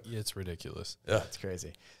point, you know. Yeah, it's ridiculous. Yeah, It's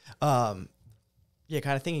crazy. Yeah,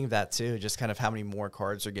 kind of thinking of that too, just kind of how many more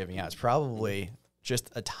cards they're giving out. It's probably just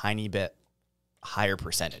a tiny bit higher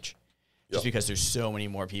percentage. Just because there's so many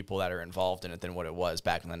more people that are involved in it than what it was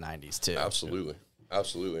back in the 90s too. absolutely.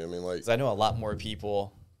 I mean, like, 'Cause I know a lot more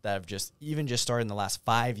people that have just started in the last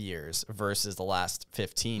 5 years versus the last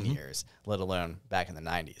 15 years, let alone back in the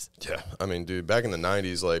 90s. yeah. I mean, dude, back in the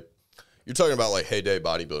 90s, like, you're talking about, like, heyday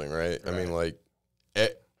bodybuilding, right? I mean, like,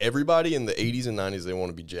 everybody in the 80s and 90s, they want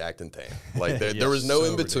to be jacked and tan. Like, there was no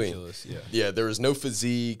in between. Ridiculous, yeah. Yeah, there was no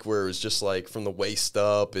physique where it was just, like, from the waist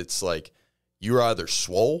up, it's like you were either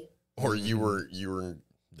swole or you were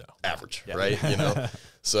average, right? You know?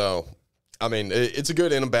 So, I mean, it's a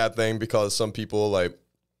good and a bad thing because some people, like,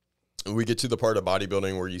 we get to the part of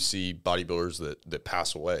bodybuilding where you see bodybuilders that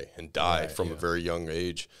pass away and die from a very young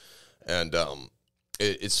age. And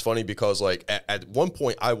it's funny because, like, at one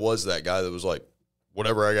point I was that guy that was like,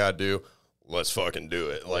 whatever I got to do, let's fucking do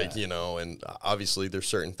it. Like, you know, and obviously there's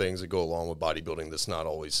certain things that go along with bodybuilding that's not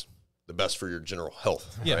always the best for your general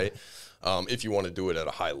health, right? If you want to do it at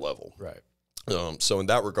a high level. Right. So in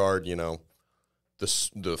that regard, you know,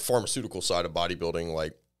 the pharmaceutical side of bodybuilding,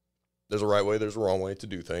 like, there's a right way, there's a wrong way to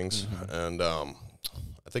do things. And I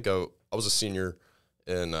think I was a senior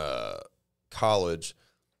in college,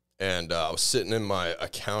 and I was sitting in my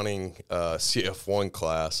accounting CF1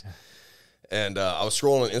 class, and I was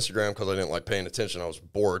scrolling on Instagram because I didn't like paying attention. I was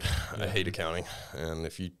bored. I hate accounting, and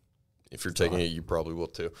if you're taking it, you probably will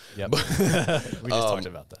too. Yep. We just talked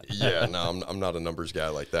about that. Yeah, no, I'm not a numbers guy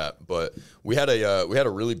like that. But we had a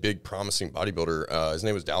really big, promising bodybuilder. His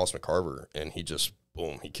name was Dallas McCarver, and he just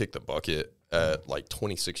he kicked the bucket at like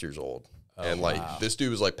 26 years old. And like this dude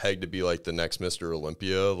was like pegged to be like the next Mr.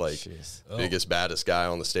 Olympia, like biggest, baddest guy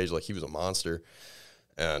on the stage. Like he was a monster.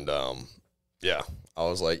 And yeah, I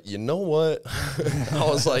was like, you know what? I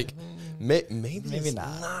was like, maybe it's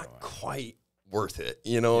not quite worth it.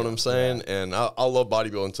 You know what I'm saying? Yeah. And I'll love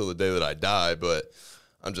bodybuilding until the day that I die, but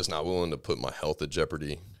I'm just not willing to put my health at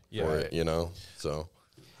jeopardy for it, you know? So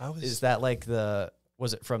is that like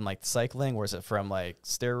was it from like cycling? Was it from like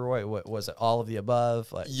steroid? What was it? All of the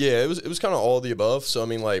above? Like, yeah, it was kind of all of the above. So I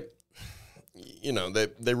mean, like, you know,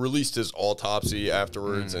 they released his autopsy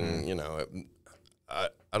afterwards, and you know, I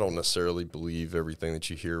don't necessarily believe everything that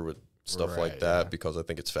you hear with stuff like that because I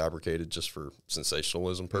think it's fabricated just for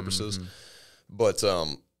sensationalism purposes. But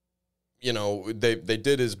you know, they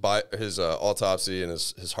did his autopsy, and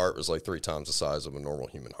his heart was like 3 times the size of a normal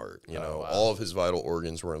human heart. You know, all of his vital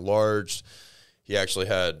organs were enlarged. He actually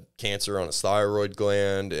had cancer on his thyroid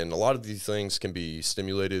gland, and a lot of these things can be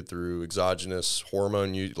stimulated through exogenous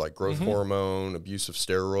hormone use, like growth hormone, abuse of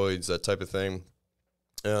steroids, that type of thing.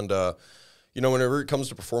 And, you know, whenever it comes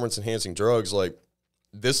to performance-enhancing drugs, like,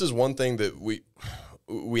 this is one thing that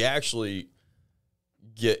we actually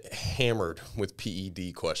get hammered with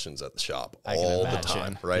PED questions at the shop all the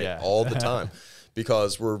time, right? Yeah. All the time,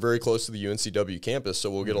 because we're very close to the UNCW campus, so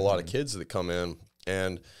we'll get a lot of kids that come in,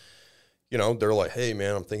 and you know, they're like, hey,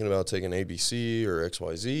 man, I'm thinking about taking ABC or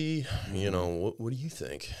XYZ. You know, what do you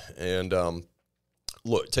think? And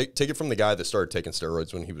look, take it from the guy that started taking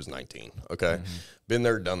steroids when he was 19, okay? Been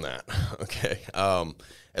there, done that, okay?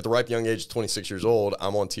 At the ripe young age of 26 years old,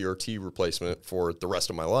 I'm on TRT replacement for the rest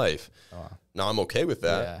of my life. Now, I'm okay with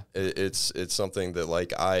that. Yeah. It's something that,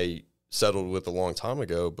 like, I settled with a long time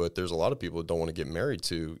ago, but there's a lot of people that don't want to get married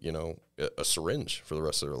to, you know, a syringe for the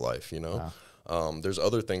rest of their life, you know? Wow. There's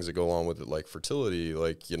other things that go along with it, like fertility,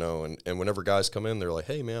 like, you know, and whenever guys come in, they're like,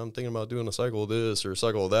 hey, man, I'm thinking about doing a cycle of this or a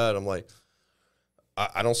cycle of that. I'm like,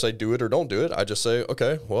 I don't say do it or don't do it. I just say,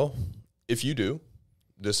 okay, well, if you do,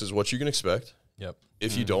 this is what you can expect. Yep.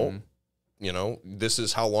 If you don't, you know, this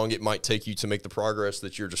is how long it might take you to make the progress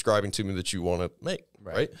that you're describing to me that you want to make,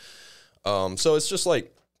 right? So it's just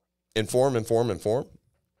like inform.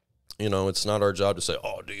 You know, it's not our job to say,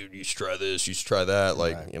 oh, dude, you should try this, you should try that.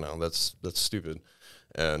 Like, you know, that's stupid.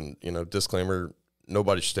 And, you know, disclaimer,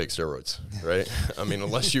 nobody should take steroids, right? I mean,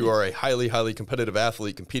 unless you are a highly, highly competitive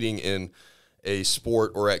athlete competing in a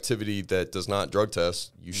sport or activity that does not drug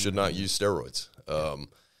test, you should not use steroids,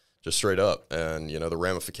 just straight up. And, you know, the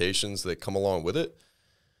ramifications that come along with it,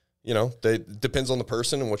 you know, they depends on the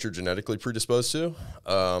person and what you're genetically predisposed to.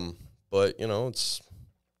 But, you know, if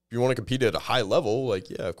you want to compete at a high level, like,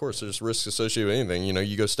 yeah, of course, there's risks associated with anything. You know,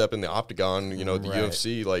 you go step in the octagon, you know, the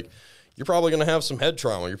UFC, like, you're probably going to have some head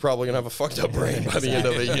trauma. You're probably going to have a fucked up brain by the end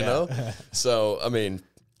of it, you know? So, I mean,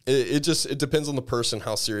 it depends on the person,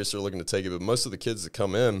 how serious they're looking to take it. But most of the kids that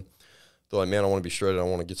come in, they're like, man, I want to be shredded. I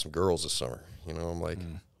want to get some girls this summer. You know, I'm like,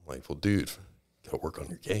 well, dude, got to work on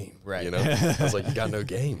your game. Right. You know, I was like, you got no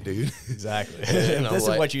game, dude. Exactly. And this is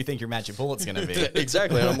what you think your magic bullet's going to be.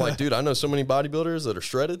 Exactly. And I'm like, dude, I know so many bodybuilders that are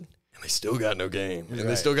shredded and they still got no game and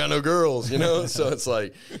they still got no girls, you know? So it's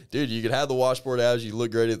like, dude, you could have the washboard abs, you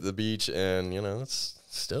look great at the beach, and, you know, it's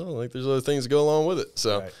still like there's other things that go along with it.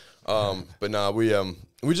 So, but nah, we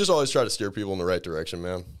just always try to steer people in the right direction,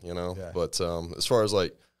 man, you know? But as far as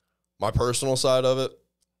like my personal side of it,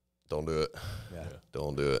 don't do it.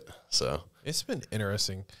 Don't do it. So it's been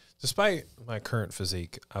interesting. Despite my current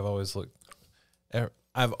physique, I've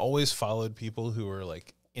always followed people who are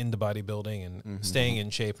like into bodybuilding and staying in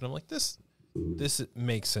shape. And I'm like, this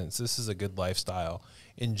makes sense. This is a good lifestyle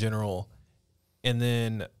in general. And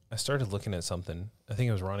then I started looking at something. I think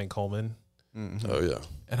it was Ronnie Coleman. Oh yeah.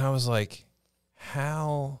 And I was like,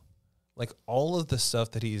 how, like all of the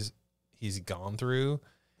stuff that he's gone through.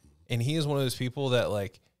 And he is one of those people that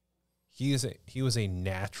like, he was a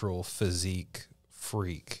natural physique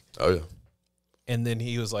freak. Oh yeah. And then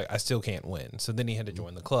he was like, I still can't win. So then he had to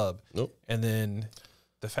join the club. Nope. And then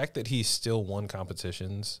the fact that he still won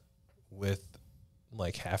competitions with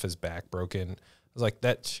like half his back broken, I was like,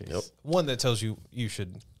 that's one that tells you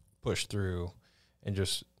should push through and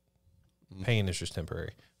just pain is just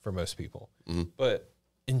temporary for most people. But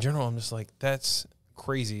in general, I'm just like, that's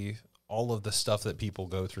crazy. All of the stuff that people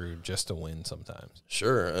go through just to win sometimes.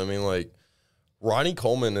 Sure. I mean, like Ronnie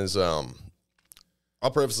Coleman is,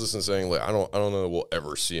 I'll preface this in saying, like, I don't know that we'll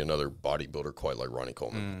ever see another bodybuilder quite like Ronnie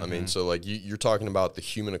Coleman. I mean, so like you're talking about the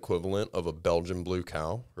human equivalent of a Belgian blue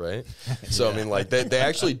cow, right? So I mean, like they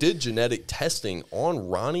actually did genetic testing on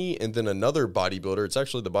Ronnie, and then another bodybuilder. It's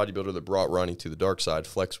actually the bodybuilder that brought Ronnie to the dark side,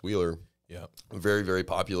 Flex Wheeler. Yeah, very, very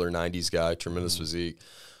popular '90s guy, tremendous physique.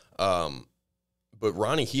 But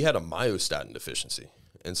Ronnie, he had a myostatin deficiency,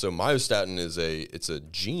 and so myostatin is a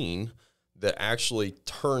gene that actually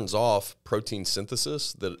turns off protein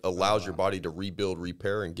synthesis that allows your body to rebuild,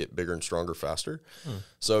 repair, and get bigger and stronger faster.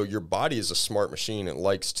 So your body is a smart machine. It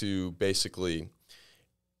likes to be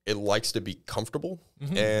comfortable.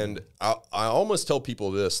 And I almost tell people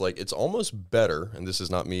this, like, it's almost better, and this is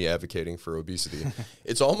not me advocating for obesity,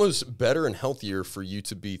 it's almost better and healthier for you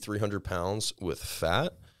to be 300 pounds with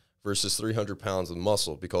fat versus 300 pounds with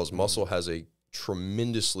muscle, because muscle has a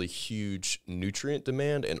tremendously huge nutrient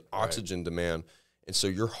demand and oxygen demand. And so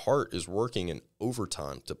your heart is working in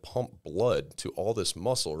overtime to pump blood to all this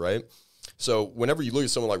muscle, right? So whenever you look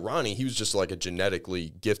at someone like Ronnie, he was just like a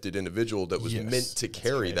genetically gifted individual that was meant to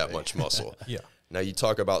carry that much muscle. Now you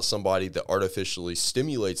talk about somebody that artificially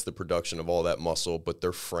stimulates the production of all that muscle, but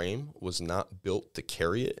their frame was not built to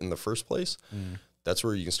carry it in the first place. That's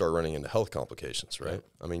where you can start running into health complications, right?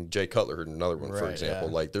 I mean, Jay Cutler, another one, for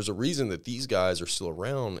example. Like, there's a reason that these guys are still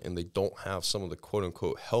around and they don't have some of the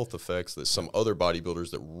quote-unquote health effects that some other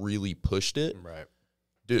bodybuilders that really pushed it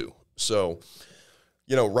do. So,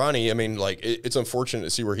 you know, Ronnie, I mean, like, it's unfortunate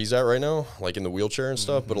to see where he's at right now, like in the wheelchair and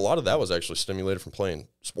stuff, but a lot of that was actually stimulated from playing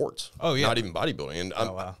sports. Not even bodybuilding. And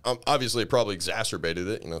I'm obviously it probably exacerbated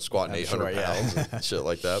it, you know, squatting 800 pounds and shit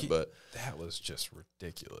like that, but that was just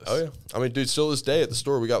ridiculous. Oh, yeah. I mean, dude, still this day at the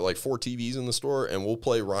store, we got like 4 TVs in the store, and we'll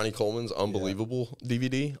play Ronnie Coleman's Unbelievable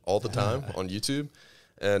DVD all the time on YouTube.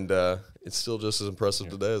 And it's still just as impressive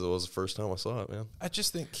today as it was the first time I saw it, man. I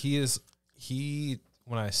just think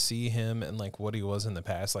when I see him and like what he was in the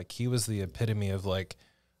past, like he was the epitome of like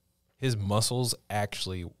his muscles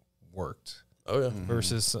actually worked. Oh, yeah.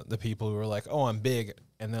 Versus the people who are like, oh, I'm big.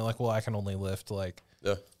 And they're like, well, I can only lift like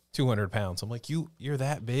 200 pounds. I'm like, you're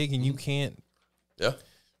that big and you can't. Yeah.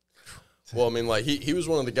 Well, I mean, like he was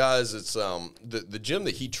one of the guys that's the gym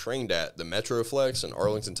that he trained at, the Metroflex in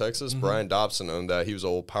Arlington, Texas. Brian Dobson owned that. He was an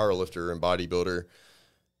old power lifter and bodybuilder.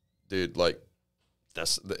 Dude, like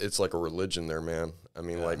it's like a religion there, man. I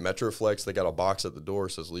mean, like Metroflex, they got a box at the door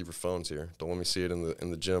that says, leave your phones here. Don't let me see it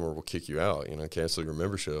in the gym or we'll kick you out, you know, cancel your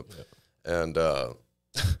membership. And,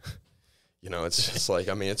 you know, it's just like,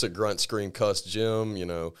 I mean, it's a grunt, scream, cuss gym, you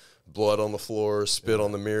know, blood on the floor, spit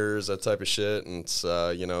on the mirrors, that type of shit. And it's,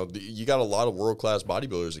 you know, you got a lot of world-class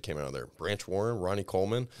bodybuilders that came out of there. Branch Warren, Ronnie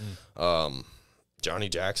Coleman, Johnny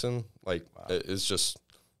Jackson. Like, it's just,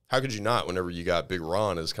 how could you not whenever you got Big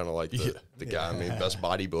Ron as kind of like the guy, I mean, best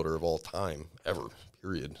bodybuilder of all time ever,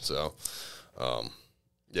 period. So,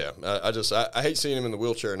 yeah, I hate seeing him in the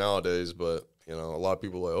wheelchair nowadays, but, you know, a lot of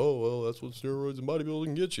people are like, oh, well, that's what steroids and bodybuilding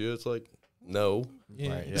can get you. It's like, no.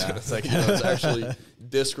 Right, yeah. It's like, you know, it's actually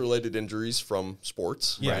disc-related injuries from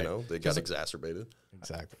sports. Yeah. You know, they got exacerbated.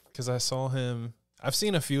 Exactly. Because I saw him, I've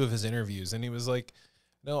seen a few of his interviews, and he was like,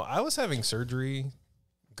 no, I was having surgery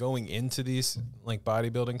going into these, like,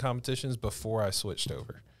 bodybuilding competitions before I switched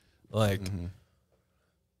over. Like,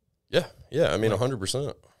 Yeah, I mean,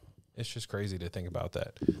 100%. it's just crazy to think about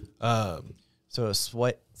that. So a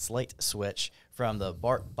slight switch from the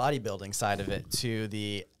bodybuilding side of it to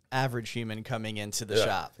the average human coming into the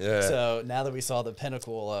shop. Yeah. So now that we saw the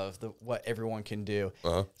pinnacle of what everyone can do,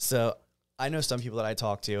 so I know some people that I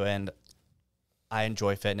talk to, and I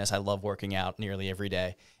enjoy fitness. I love working out nearly every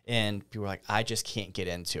day. And people are like, I just can't get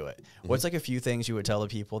into it. What's like a few things you would tell the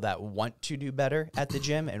people that want to do better at the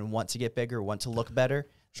gym and want to get bigger, want to look better,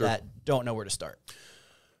 that don't know where to start?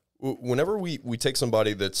 Whenever we take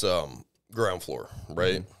somebody that's ground floor,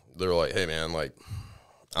 right? They're like, hey, man, like,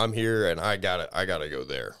 I'm here and I gotta go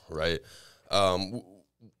there, right?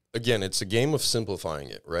 Again, it's a game of simplifying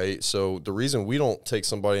it, right? So the reason we don't take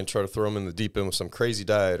somebody and try to throw them in the deep end with some crazy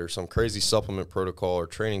diet or some crazy supplement protocol or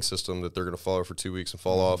training system that they're going to follow for 2 weeks and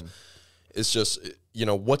fall off, it's just, you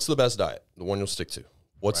know, what's the best diet? The one you'll stick to.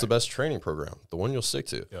 What's the best training program? The one you'll stick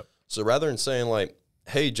to. Yep. So rather than saying like,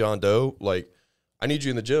 hey, John Doe, like, I need you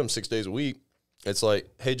in the gym 6 days a week, it's like,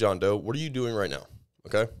 hey, John Doe, what are you doing right now?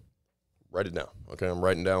 Okay? Write it down. Okay? I'm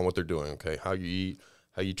writing down what they're doing. Okay? How you eat,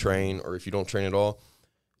 how you train, or if you don't train at all.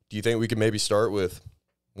 Do you think we could maybe start with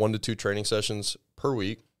 1 to 2 training sessions per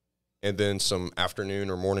week and then some afternoon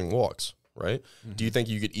or morning walks, right? Do you think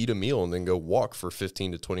you could eat a meal and then go walk for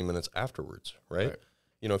 15 to 20 minutes afterwards, right?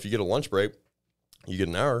 You know, if you get a lunch break, you get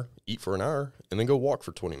an hour, eat for an hour, and then go walk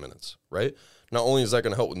for 20 minutes, right? Not only is that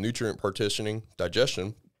going to help with nutrient partitioning,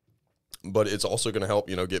 digestion, but it's also going to help,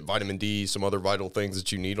 you know, get vitamin D, some other vital things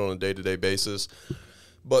that you need on a day-to-day basis.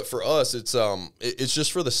 But for us, it's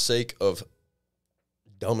just for the sake of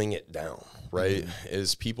dumbing it down, right?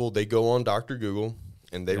 Is people, they go on Dr. Google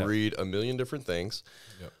and they read a million different things.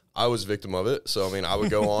 I was a victim of it. So, I mean, I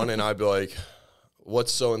would go on and I'd be like,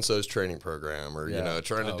 what's so-and-so's training program? Or, you know,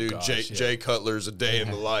 trying to do Jay Cutler's a day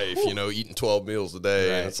in the life, you know, eating 12 meals a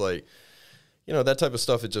day. And it's like, you know, that type of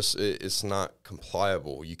stuff, it's not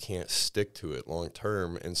compliable. You can't stick to it long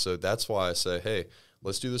term. And so that's why I say, hey,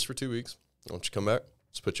 let's do this for 2 weeks. Why don't you come back?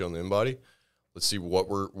 Let's put you on the InBody. Let's see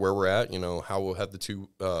where we're at, you know, how we'll have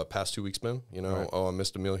the past 2 weeks been, you know, oh, I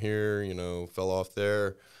missed a meal here, you know, fell off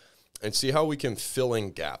there, and see how we can fill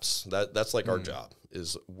in gaps. That's like our job,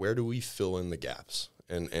 is where do we fill in the gaps,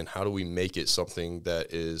 and how do we make it something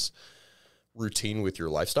that is routine with your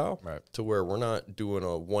lifestyle, to where we're not doing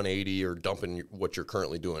a 180 or dumping what you're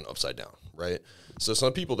currently doing upside down, right? So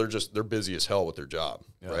some people, they're busy as hell with their job,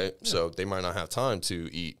 right? So they might not have time to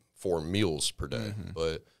eat 4 meals per day,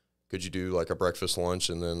 but could you do like a breakfast, lunch,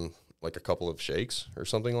 and then like a couple of shakes or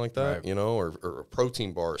something like that, you know, or a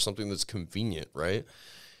protein bar, something that's convenient, right?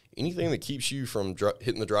 Anything that keeps you from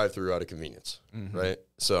hitting the drive-through out of convenience, right?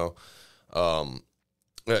 So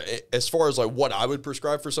as far as like what I would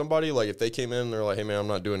prescribe for somebody, like if they came in and they're like, hey, man, I'm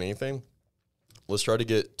not doing anything, let's try to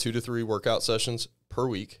get 2 to 3 workout sessions per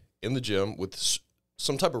week in the gym with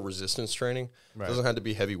some type of resistance training. It doesn't have to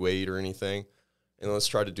be heavy weight or anything. And let's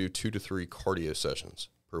try to do 2 to 3 cardio sessions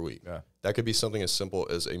per week. That could be something as simple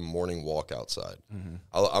as a morning walk outside.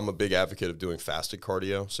 I'm a big advocate of doing fasted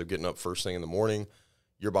cardio. So getting up first thing in the morning,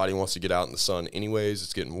 your body wants to get out in the sun anyways.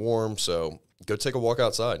 It's getting warm. So go take a walk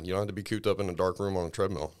outside. You don't have to be cooped up in a dark room on a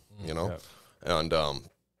treadmill, you know? And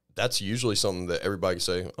that's usually something that everybody can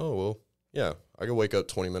say, oh, well, yeah, I can wake up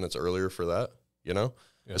 20 minutes earlier for that, you know?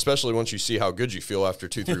 Especially once you see how good you feel after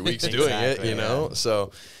 2-3 weeks doing it, you know?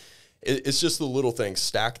 So it's just the little things.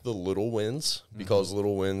 Stack the little wins, because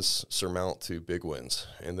little wins surmount to big wins.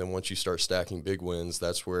 And then once you start stacking big wins,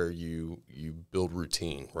 that's where you build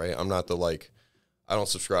routine, right? I'm not I don't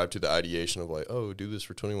subscribe to the ideation of like, oh, do this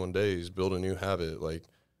for 21 days, build a new habit. Like,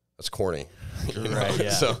 that's corny. You know?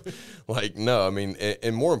 So, like, no, I mean,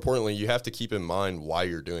 and more importantly, you have to keep in mind why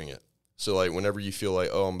you're doing it. So, like, whenever you feel like,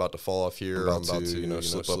 oh, I'm about to fall off here, I'm about to, you know,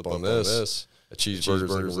 slip up on this, a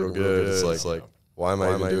cheeseburger's real good. It's like, why am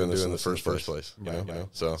I even doing this in the first place? You know?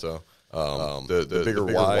 So The bigger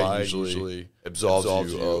Y usually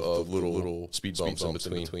absolves you of little speed bumps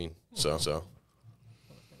in between. So.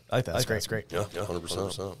 I like that. That's great. Yeah,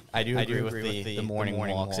 100%. I do agree with the morning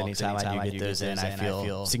walks. Anytime I do get those in, I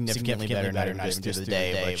feel significantly better, not even just through the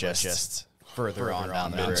day, but just further on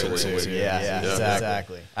down the road. Absolutely. Yeah,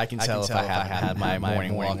 exactly. I can tell if I haven't had my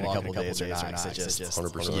morning walk in a couple days or not. It's just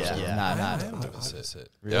 100%. Yeah, not opposite.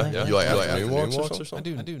 really. You like afternoon walks or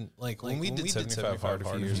something? I do. Like when we did 75 hard a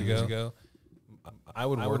few years ago, I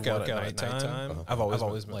would work out at nighttime. I've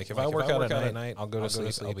always like if I work out at night, I'll go to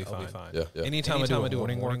sleep. I'll be fine. Yeah. Anytime I do a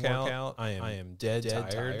morning workout, I am dead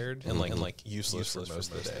tired and like useless for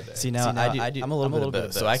most of the day. See now, I'm a little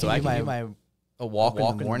bit. So I can do my a walk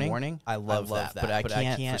in the morning. I love that, but I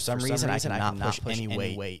can't. For some reason, I cannot push any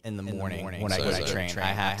weight in the morning when I go to train. I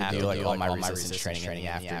have to do like all my resistance training in the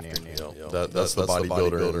afternoon. That's the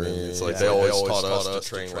bodybuilder. It's like they always taught us to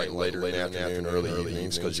train like later in the afternoon, early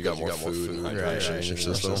evenings because you got more food and hydration in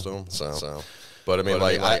your system. So. But I mean,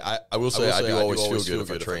 like I will say, I do always feel good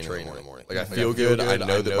if I train in the morning. Like I feel good. I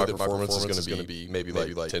know that my performance is going to be maybe like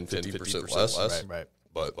 10-15% less. Right.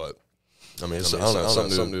 But I mean, I don't know,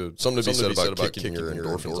 something to be said about kicking your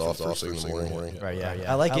endorphins off first thing in the morning. Right, yeah.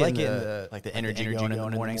 I like it like the energy going in the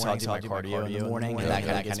morning, so I do my cardio in the morning, and that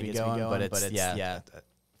kind of gets me going. But it's,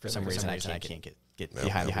 for some reason, I can't get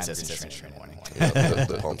behind the resistance training in the morning.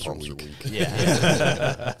 The pumps are weak.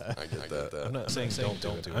 Yeah. I get that. I'm not saying don't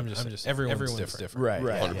do it. I'm just everyone's different. Right.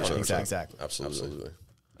 100%. Exactly. Absolutely.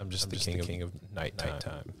 I'm just the king of nighttime.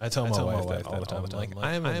 I tell my wife that all the time. Like,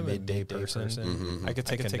 I am a midday person. Mm-hmm. I could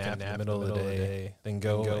take a nap in the middle of the day, then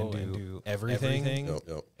go and do everything,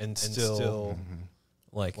 and still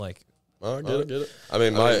like. Oh, I get it. I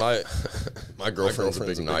mean, my girlfriend's a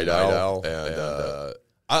big night owl, and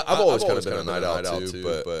I've always kind of been a night owl too,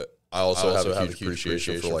 but I also have a huge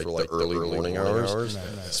appreciation for like the early morning hours,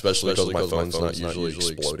 especially because my phone's not usually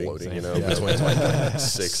exploding, you know, between like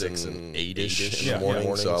 6 and 8-ish in the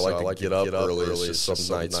morning. So I like to get up early. It's just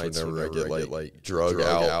some nights whenever I get like drugged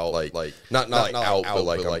out, like not like out, but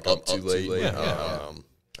like I'm up too late. I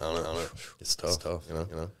don't know. It's tough, you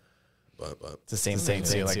know. But it's the same thing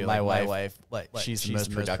too. Like my wife, like she's the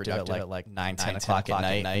most productive at like 9-10 o'clock at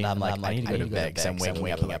night, and I'm like, I need to go to bed because I'm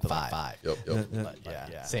waking up at like 5. Yep.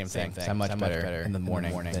 Yeah, same thing. I'm much better in the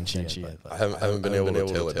morning than she is. I haven't been able to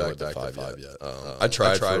tail it back to 5 yet. I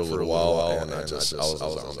tried for a little while, and I was a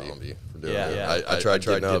zombie. I tried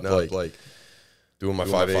getting up like doing my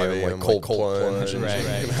 5 a.m. like cold plunge and like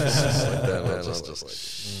that. And I was just like,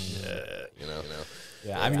 shit, you know.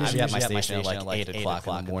 Yeah, I'm usually at my station at like 8 o'clock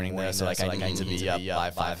in the morning, though, so like I need to be up by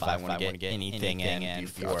 5 if I want to get anything in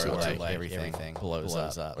before like everything blows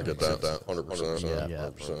up. I get that 100%. Yeah.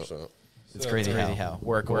 100%. It's crazy how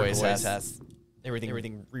work always has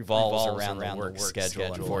everything revolves around the work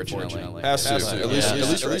schedule. Unfortunately, has to at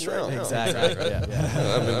least right now. Exactly.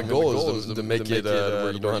 Yeah. I mean, the goal is to make it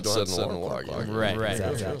where you don't have to set an alarm clock. Right.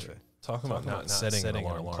 Exactly. Talking about not setting an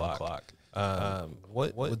alarm clock.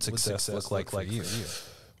 What would success look like for you?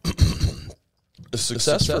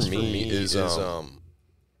 Success for me is,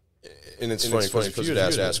 and it's funny because if you had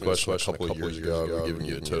asked this question a couple of years ago, I would have given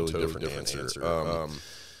you a totally different answer. A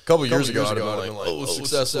couple of years ago, I'd have been like, oh,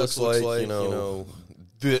 success looks like, you know,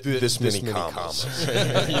 this many commas. You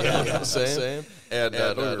know what I'm saying? And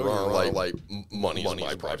don't get me wrong, like money is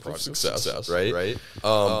my byproduct of success, right?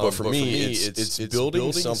 But for me, it's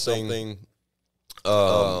building something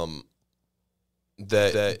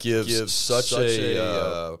that gives such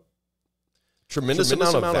a tremendous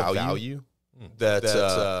amount of value that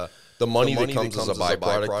the money that comes as a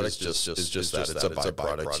byproduct is just that. It's a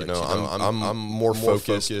byproduct. You know, I'm more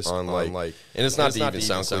focused on like, and it's not to even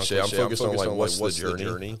sound cliche. I'm focused on like what's the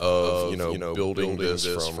journey of you know building this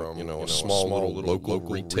from you know a small little local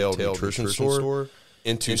retail nutrition store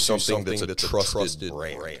into something that's a trusted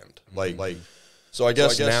brand. Like, so I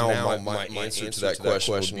guess now my answer to that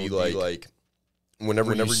question would be like.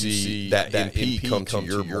 Whenever you see that NP come to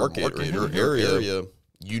your market or your area,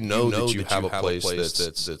 you know that you have a place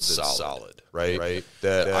that's solid, right?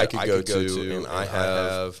 That I could go to and I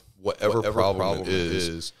have whatever problem it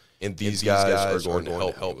is, and these guys are going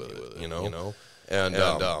to help me with it, you know? And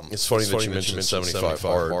it's funny that you mentioned 75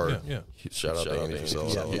 hard. Yeah. Shout out to Andy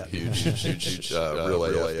himself. Huge real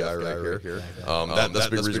AF guy right here. That's a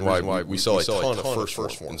big reason why we sell a ton of first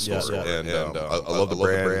form in store. And I love the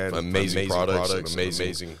brand, amazing products, and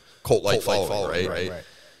amazing cult-like following, right?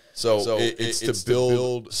 So it's to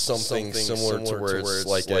build something similar to where it's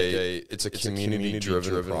like it's a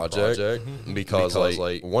community-driven project because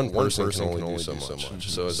like one person can only do so much.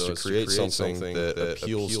 So it's to create something that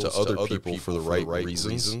appeals to other people for the right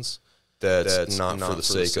reasons that's not for the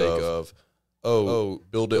sake of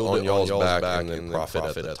build it on y'all's back and then profit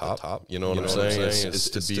at the top. You know what I'm saying? It's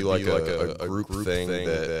to be like a group thing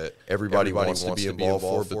that everybody wants to be involved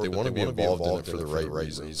for, but they want to be involved in it for the right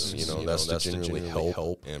reasons. You know, that's to genuinely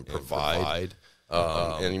help and provide.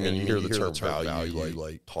 And I mean, you hear the term value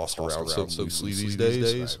like tossed around so loosely these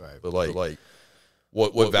days, but like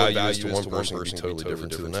what value is to one person can be totally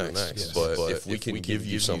different to the next. But if we can give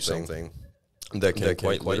you something that can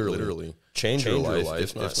quite literally change your life,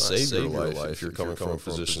 if not save your life, if you're coming from a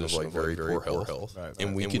position of like very poor health,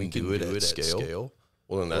 and we can do it at scale,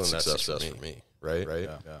 well then that's success for me, right?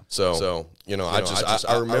 So you know,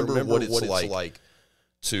 I remember what it's like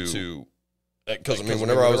to, because I mean,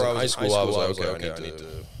 whenever I was in high school, I was like, okay, I need to.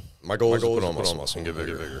 My goal is to put on muscle and get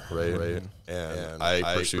bigger, right? And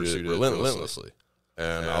I pursued it relentlessly.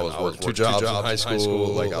 And I was working two jobs in high school.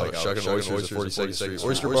 Like I was shucking oysters at 42nd Street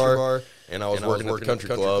Oyster Bar, and I was working at the country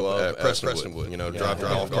club at Prestonwood. You know, driving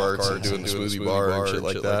golf carts and doing the smoothie bar and shit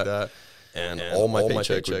like that. And all my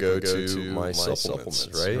paycheck would go to my supplements,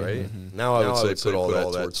 right? Now I would say put all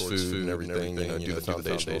that towards food and everything. You know, do the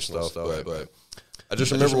foundational stuff. But I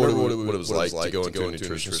just remember what it was like to go into a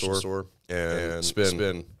nutrition store and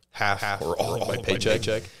spend half or all of my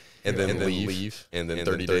paycheck, and then leave. And then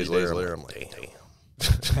 30 days later, I'm like, damn.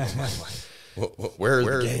 Where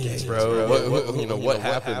are the gains, bro? What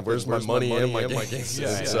happened? Where's my money and my gains?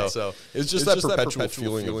 So it's just that perpetual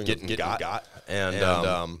feeling of getting got.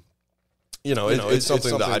 And you know, it's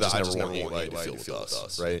something that I just never want anybody to feel with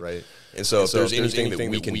us, right? And so if there's anything that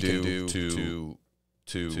we can do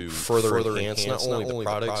to further enhance not only the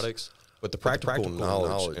products, but the practical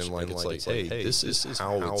knowledge, and like it's like, hey, this is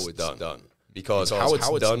how it's done. Because how it's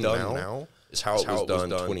done now is how it was done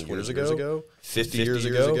 20 years ago, 50 years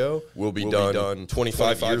ago, will be done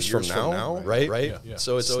 25 years from now, right?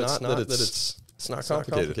 So it's not that it's not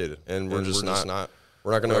complicated, and we're just not.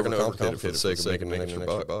 We're not going to overcomplicate it for the sake of making an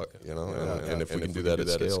extra buck, you know. And if we can do that at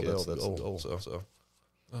scale, that's the goal. So.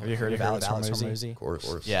 Have you heard of Alex Hormozy? Of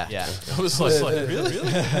course. Yeah. I was like, really?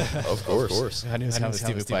 Of course. I knew it was kind of a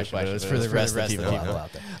stupid question, but it was for the rest of the people out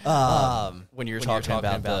there. When you were talking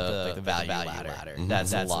about the value ladder,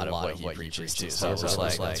 that's a lot of what he preaches too. So it's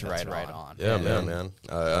like, that's right on. Yeah, man.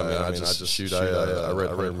 I read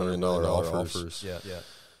 $100 million offers. Yeah.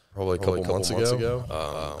 Probably a couple months ago.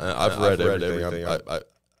 I've read everything.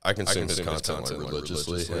 I consume his content like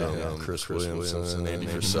religiously. Chris Williamson, Andy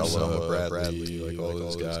Frisella, Bradley, like all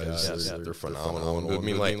those guys, they're phenomenal. I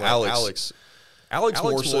mean, like Alex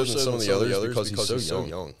more so than some of the others because he's so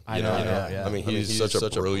young. I know. I mean, he's such a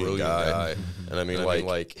brilliant guy. And I mean,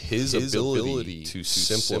 like his ability to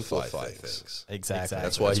simplify things. Exactly.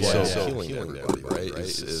 That's why he's so appealing to everybody, right?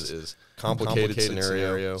 Is complicated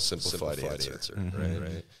scenario, simplified answer,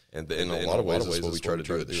 right? And in a lot of ways, that's what we try to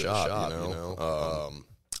do at the shop, you know?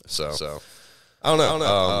 So I don't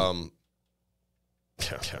know.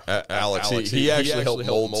 Alex, he actually helped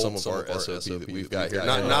mold some of our SOP that we've got here.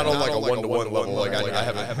 Not on like a one-to-one level. Like I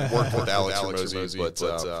haven't worked with Alex Hormozy, but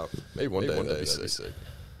maybe one day that'd be sick.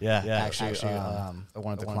 Yeah. Actually,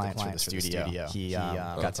 one of the clients from the studio, he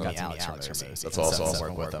got to meet Alex Hormozy. That's awesome.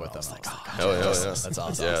 Work with him. I was like, oh, hell yeah, that's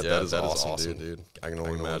awesome. Yeah, that is awesome, dude. I can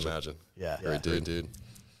only imagine. Yeah, great dude.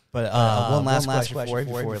 But one last question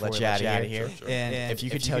before we let you out of here. Sure. And if you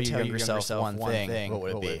could tell your younger self one thing, what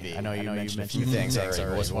would it be? I know you mentioned a few things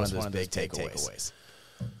already. What's one of those big takeaways?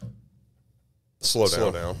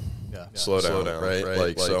 Slow down. Yeah. Slow down, right?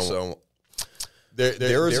 Like, so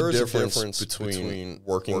there is a difference between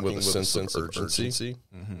working with a sense of urgency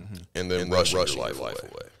and then rushing life away,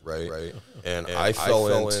 right? And I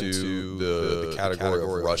fell into the category of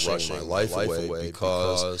rushing my life away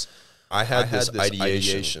because I had this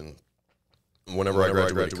ideation. Whenever I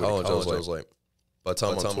graduated college, I was like, by the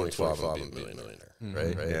time I'm 25, I'll be a millionaire,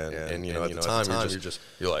 right? And you know, at the time,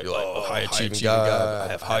 you're like, oh, high achieving guy. I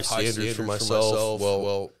have high standards for myself.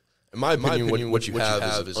 Well, in my opinion, what you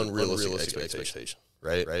have is unrealistic expectation,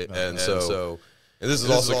 right? And so, and this is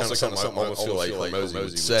also kind of something I almost feel like Hormozy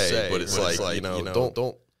would say, but it's like, you know,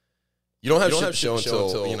 don't. You don't have shit to show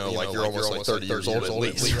until, you know, like you're almost like 30 years old at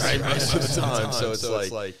least, right? Most of the time. So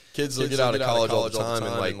it's like kids will get out of college all the time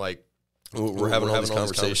and like we're having all these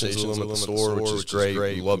conversations with them at the store, which is great.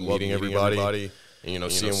 We love meeting everybody and, you know,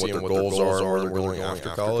 seeing what their goals are and where they're going after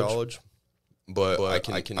college. But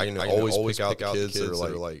I can always pick out the kids that are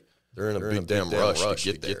like, they're in a big damn rush to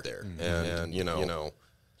get there. And, you know.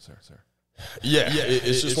 Yeah,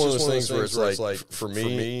 it's just one of those things where it's like, for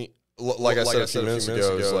me, like I said a few minutes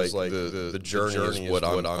ago, it's like the journey is what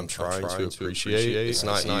I'm trying to appreciate. It's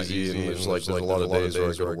not easy, and there's a lot of days where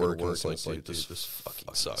I go to work and it's like, dude, this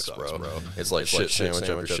sucks, bro. It's like shit sandwich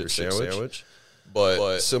after shit sandwich.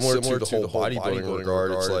 But similar to the whole bodybuilding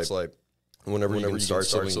regard, it's like whenever you can start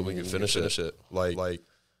something, you can finish it. Like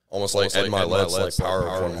almost like Ed My Let's like power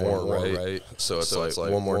of one more, right? So it's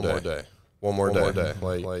like one more day.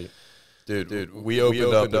 Like, dude, we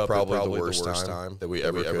opened up probably the worst time that we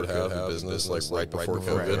ever could have in business, like right before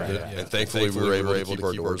COVID. And thankfully, we were able to keep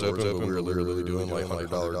our doors open, but we were literally doing like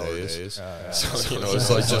 $100 days. So, it's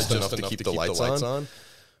like just enough to keep the lights on.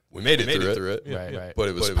 We made it through it, Right. but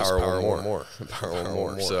it was power one more.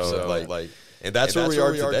 So, like, and that's where we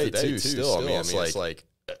are today, too, still. I mean, it's like,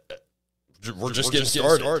 we're just getting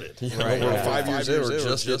started. We're 5 years in, we're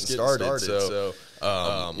just getting started. So,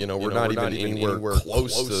 we're not even anywhere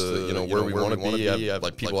close to, where we want to be.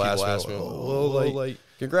 Like, people ask me, like,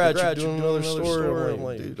 congrats, you're doing another store. I'm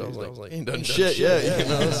like, dude, I was like, ain't done shit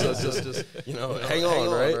yet. So just hang on,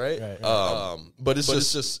 right? But it's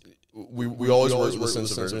just, we always work with a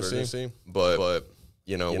sense of urgency, but,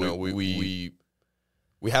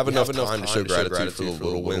 we have enough time to show gratitude for the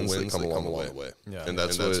little wins that come along the way. Yeah. And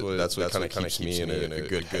that's what kind of keeps me in a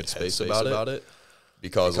good space about it.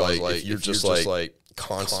 Because like, if you're just like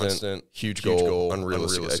constant, huge goal,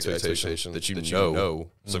 unrealistic expectation that you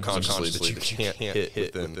know subconsciously that you can't hit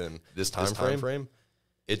within this time frame,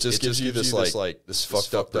 it just gives you this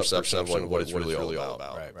fucked up perception of what it's really all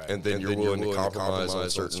about. Right. And then you're willing to compromise on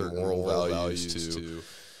certain moral values to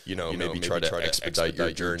maybe try to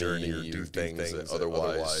expedite your journey or do things that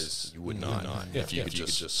otherwise you would not if you could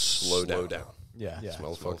just slow down. Yeah.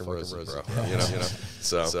 Smells fucking rosy, bro.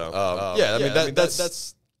 So I mean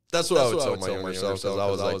that's what I would tell myself, because I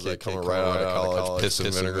was like a kid coming right out of college, piss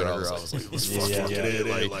and vinegar. I was like, let's fucking get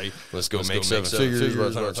it. Like, let's go make 7 figures by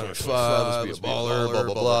the time I'm 25. Let's be a baller, blah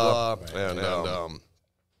blah blah. And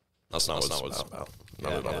that's not what it's about.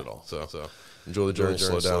 Not at all. So enjoy the journey.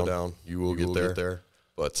 Slow down. You will get there.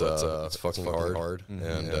 But it's fucking hard.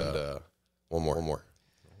 And one more.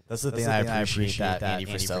 That's the thing I appreciate that Andy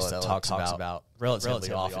Frisella talks about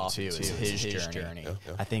relatively often too, is his journey. Yeah.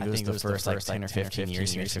 I think it was the first 10 or 15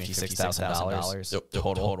 years, he made $56,000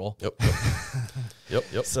 total.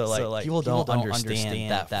 Yep. So people don't understand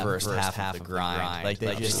that first half of the grind. Like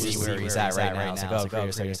they just see where he's at right now. It's like, oh,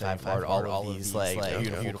 great, 75 hard, all of these like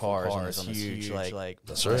beautiful cars and huge like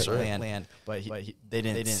land. But they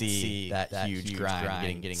didn't see that huge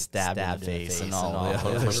grind, getting stabbed in the face and all that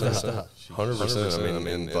other stuff. 100%. I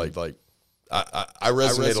mean, like I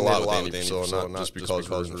resonate a lot with Andy Frisella, not just because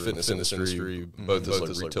we're in the fitness industry, both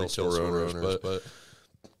as retail store owners, but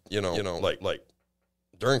like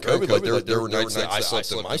during COVID, there were nights that I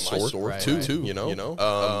slept in my store too.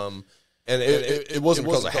 And it wasn't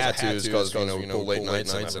because I had to. It was because we pulled late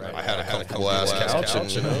nights and I had a comfortable ass couch,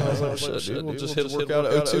 and I was like, shit, dude, we'll just hit workout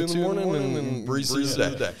at 02 in the morning and breeze through the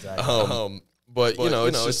day. But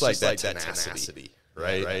it's just like that tenacity,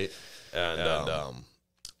 right? And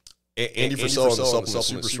Andy Frisella and the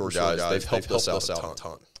Supplement Superstore guys, they've helped us out a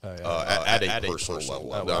ton at a personal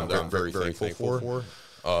level. I'm very thankful for.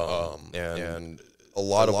 And a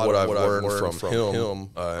lot of what I've learned from him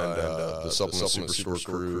and the Supplement Superstore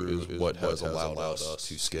crew is what has allowed us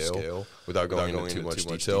to scale without going into too much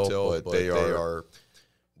detail. But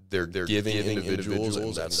they're giving individuals,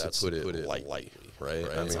 and that's to put it lightly. Right?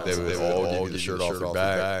 I mean, they all give you the shirt off their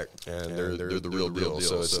back, and they're the real deal.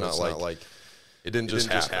 So it's not like it didn't just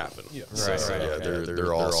happen. Yeah,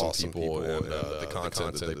 they're awesome people, and the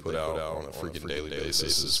content that they put out on a freaking daily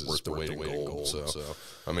basis is worth the weight in gold. So,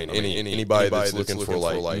 I mean, anybody that's looking for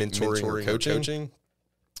like mentoring or coaching,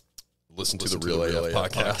 listen to the Real AF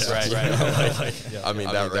podcast. Right. I mean,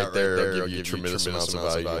 that right there will give you tremendous amounts of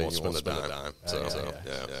value. You won't spend a dime. So,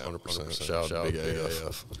 100%. Shout out to Big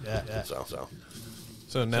AF. Yeah.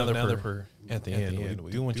 So now that we're at the end,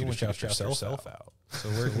 we do want you to shout yourself out. So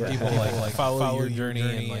where can people like follow your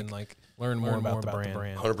journey and like learn more about the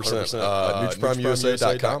brand? 100%.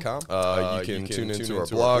 NutriPrimeUSA.com. You can tune into our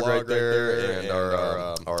blog right there and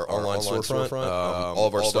our online storefront. All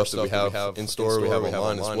of our stuff that we have in store, we have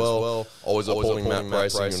online as well. Always upholding MAP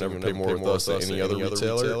pricing. You'll never pay more with us than any other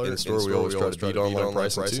retailer. In store, we always try to beat online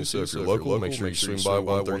pricing too. So if you're local, make sure you swing by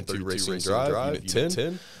 132 Racing Drive, Unit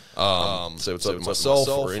 10. So it's up to myself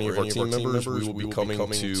or any of our team members. We will be coming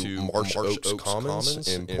to Marsh Oaks Commons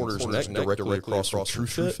in Porter's Neck, directly across from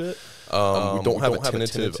TrueFit. We don't have a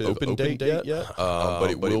tentative open date yet,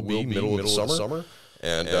 but it will be middle of the summer.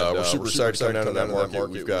 And we're super excited to come down to that market.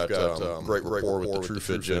 We've got great rapport with the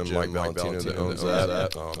TrueFit gym, Mike Valentino that owns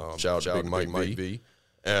that. Shout out to Big Mike V.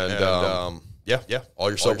 And yeah, all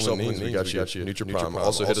your supplement needs, we got you. NutriPrime.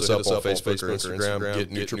 Also hit us up on Facebook or Instagram,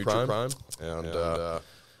 get NutriPrime.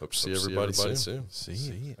 And Hope to see everybody soon.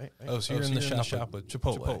 See. Oh, so you're in the shop with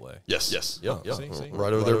Chipotle. Yes. Yep. See?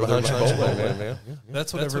 Right over there behind Chipotle, man.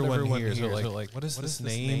 That's what everyone hears. They're like, what is this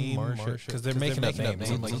name, Marsha? Because they're making up names.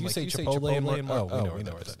 I'm like, you say Chipotle, and we know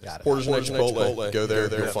what that is. Porter's Neck Chipotle. Go there.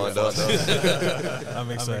 You'll find us. I'm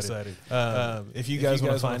excited. If you guys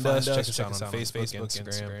want to find us, check us out on Facebook,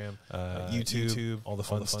 Instagram, YouTube, all the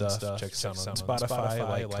fun stuff. Check us out on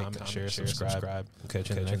Spotify. Like, comment, share, subscribe. We'll catch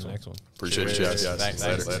you in the next one. Appreciate you guys. Thanks.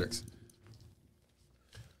 Later.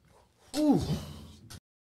 Ooh.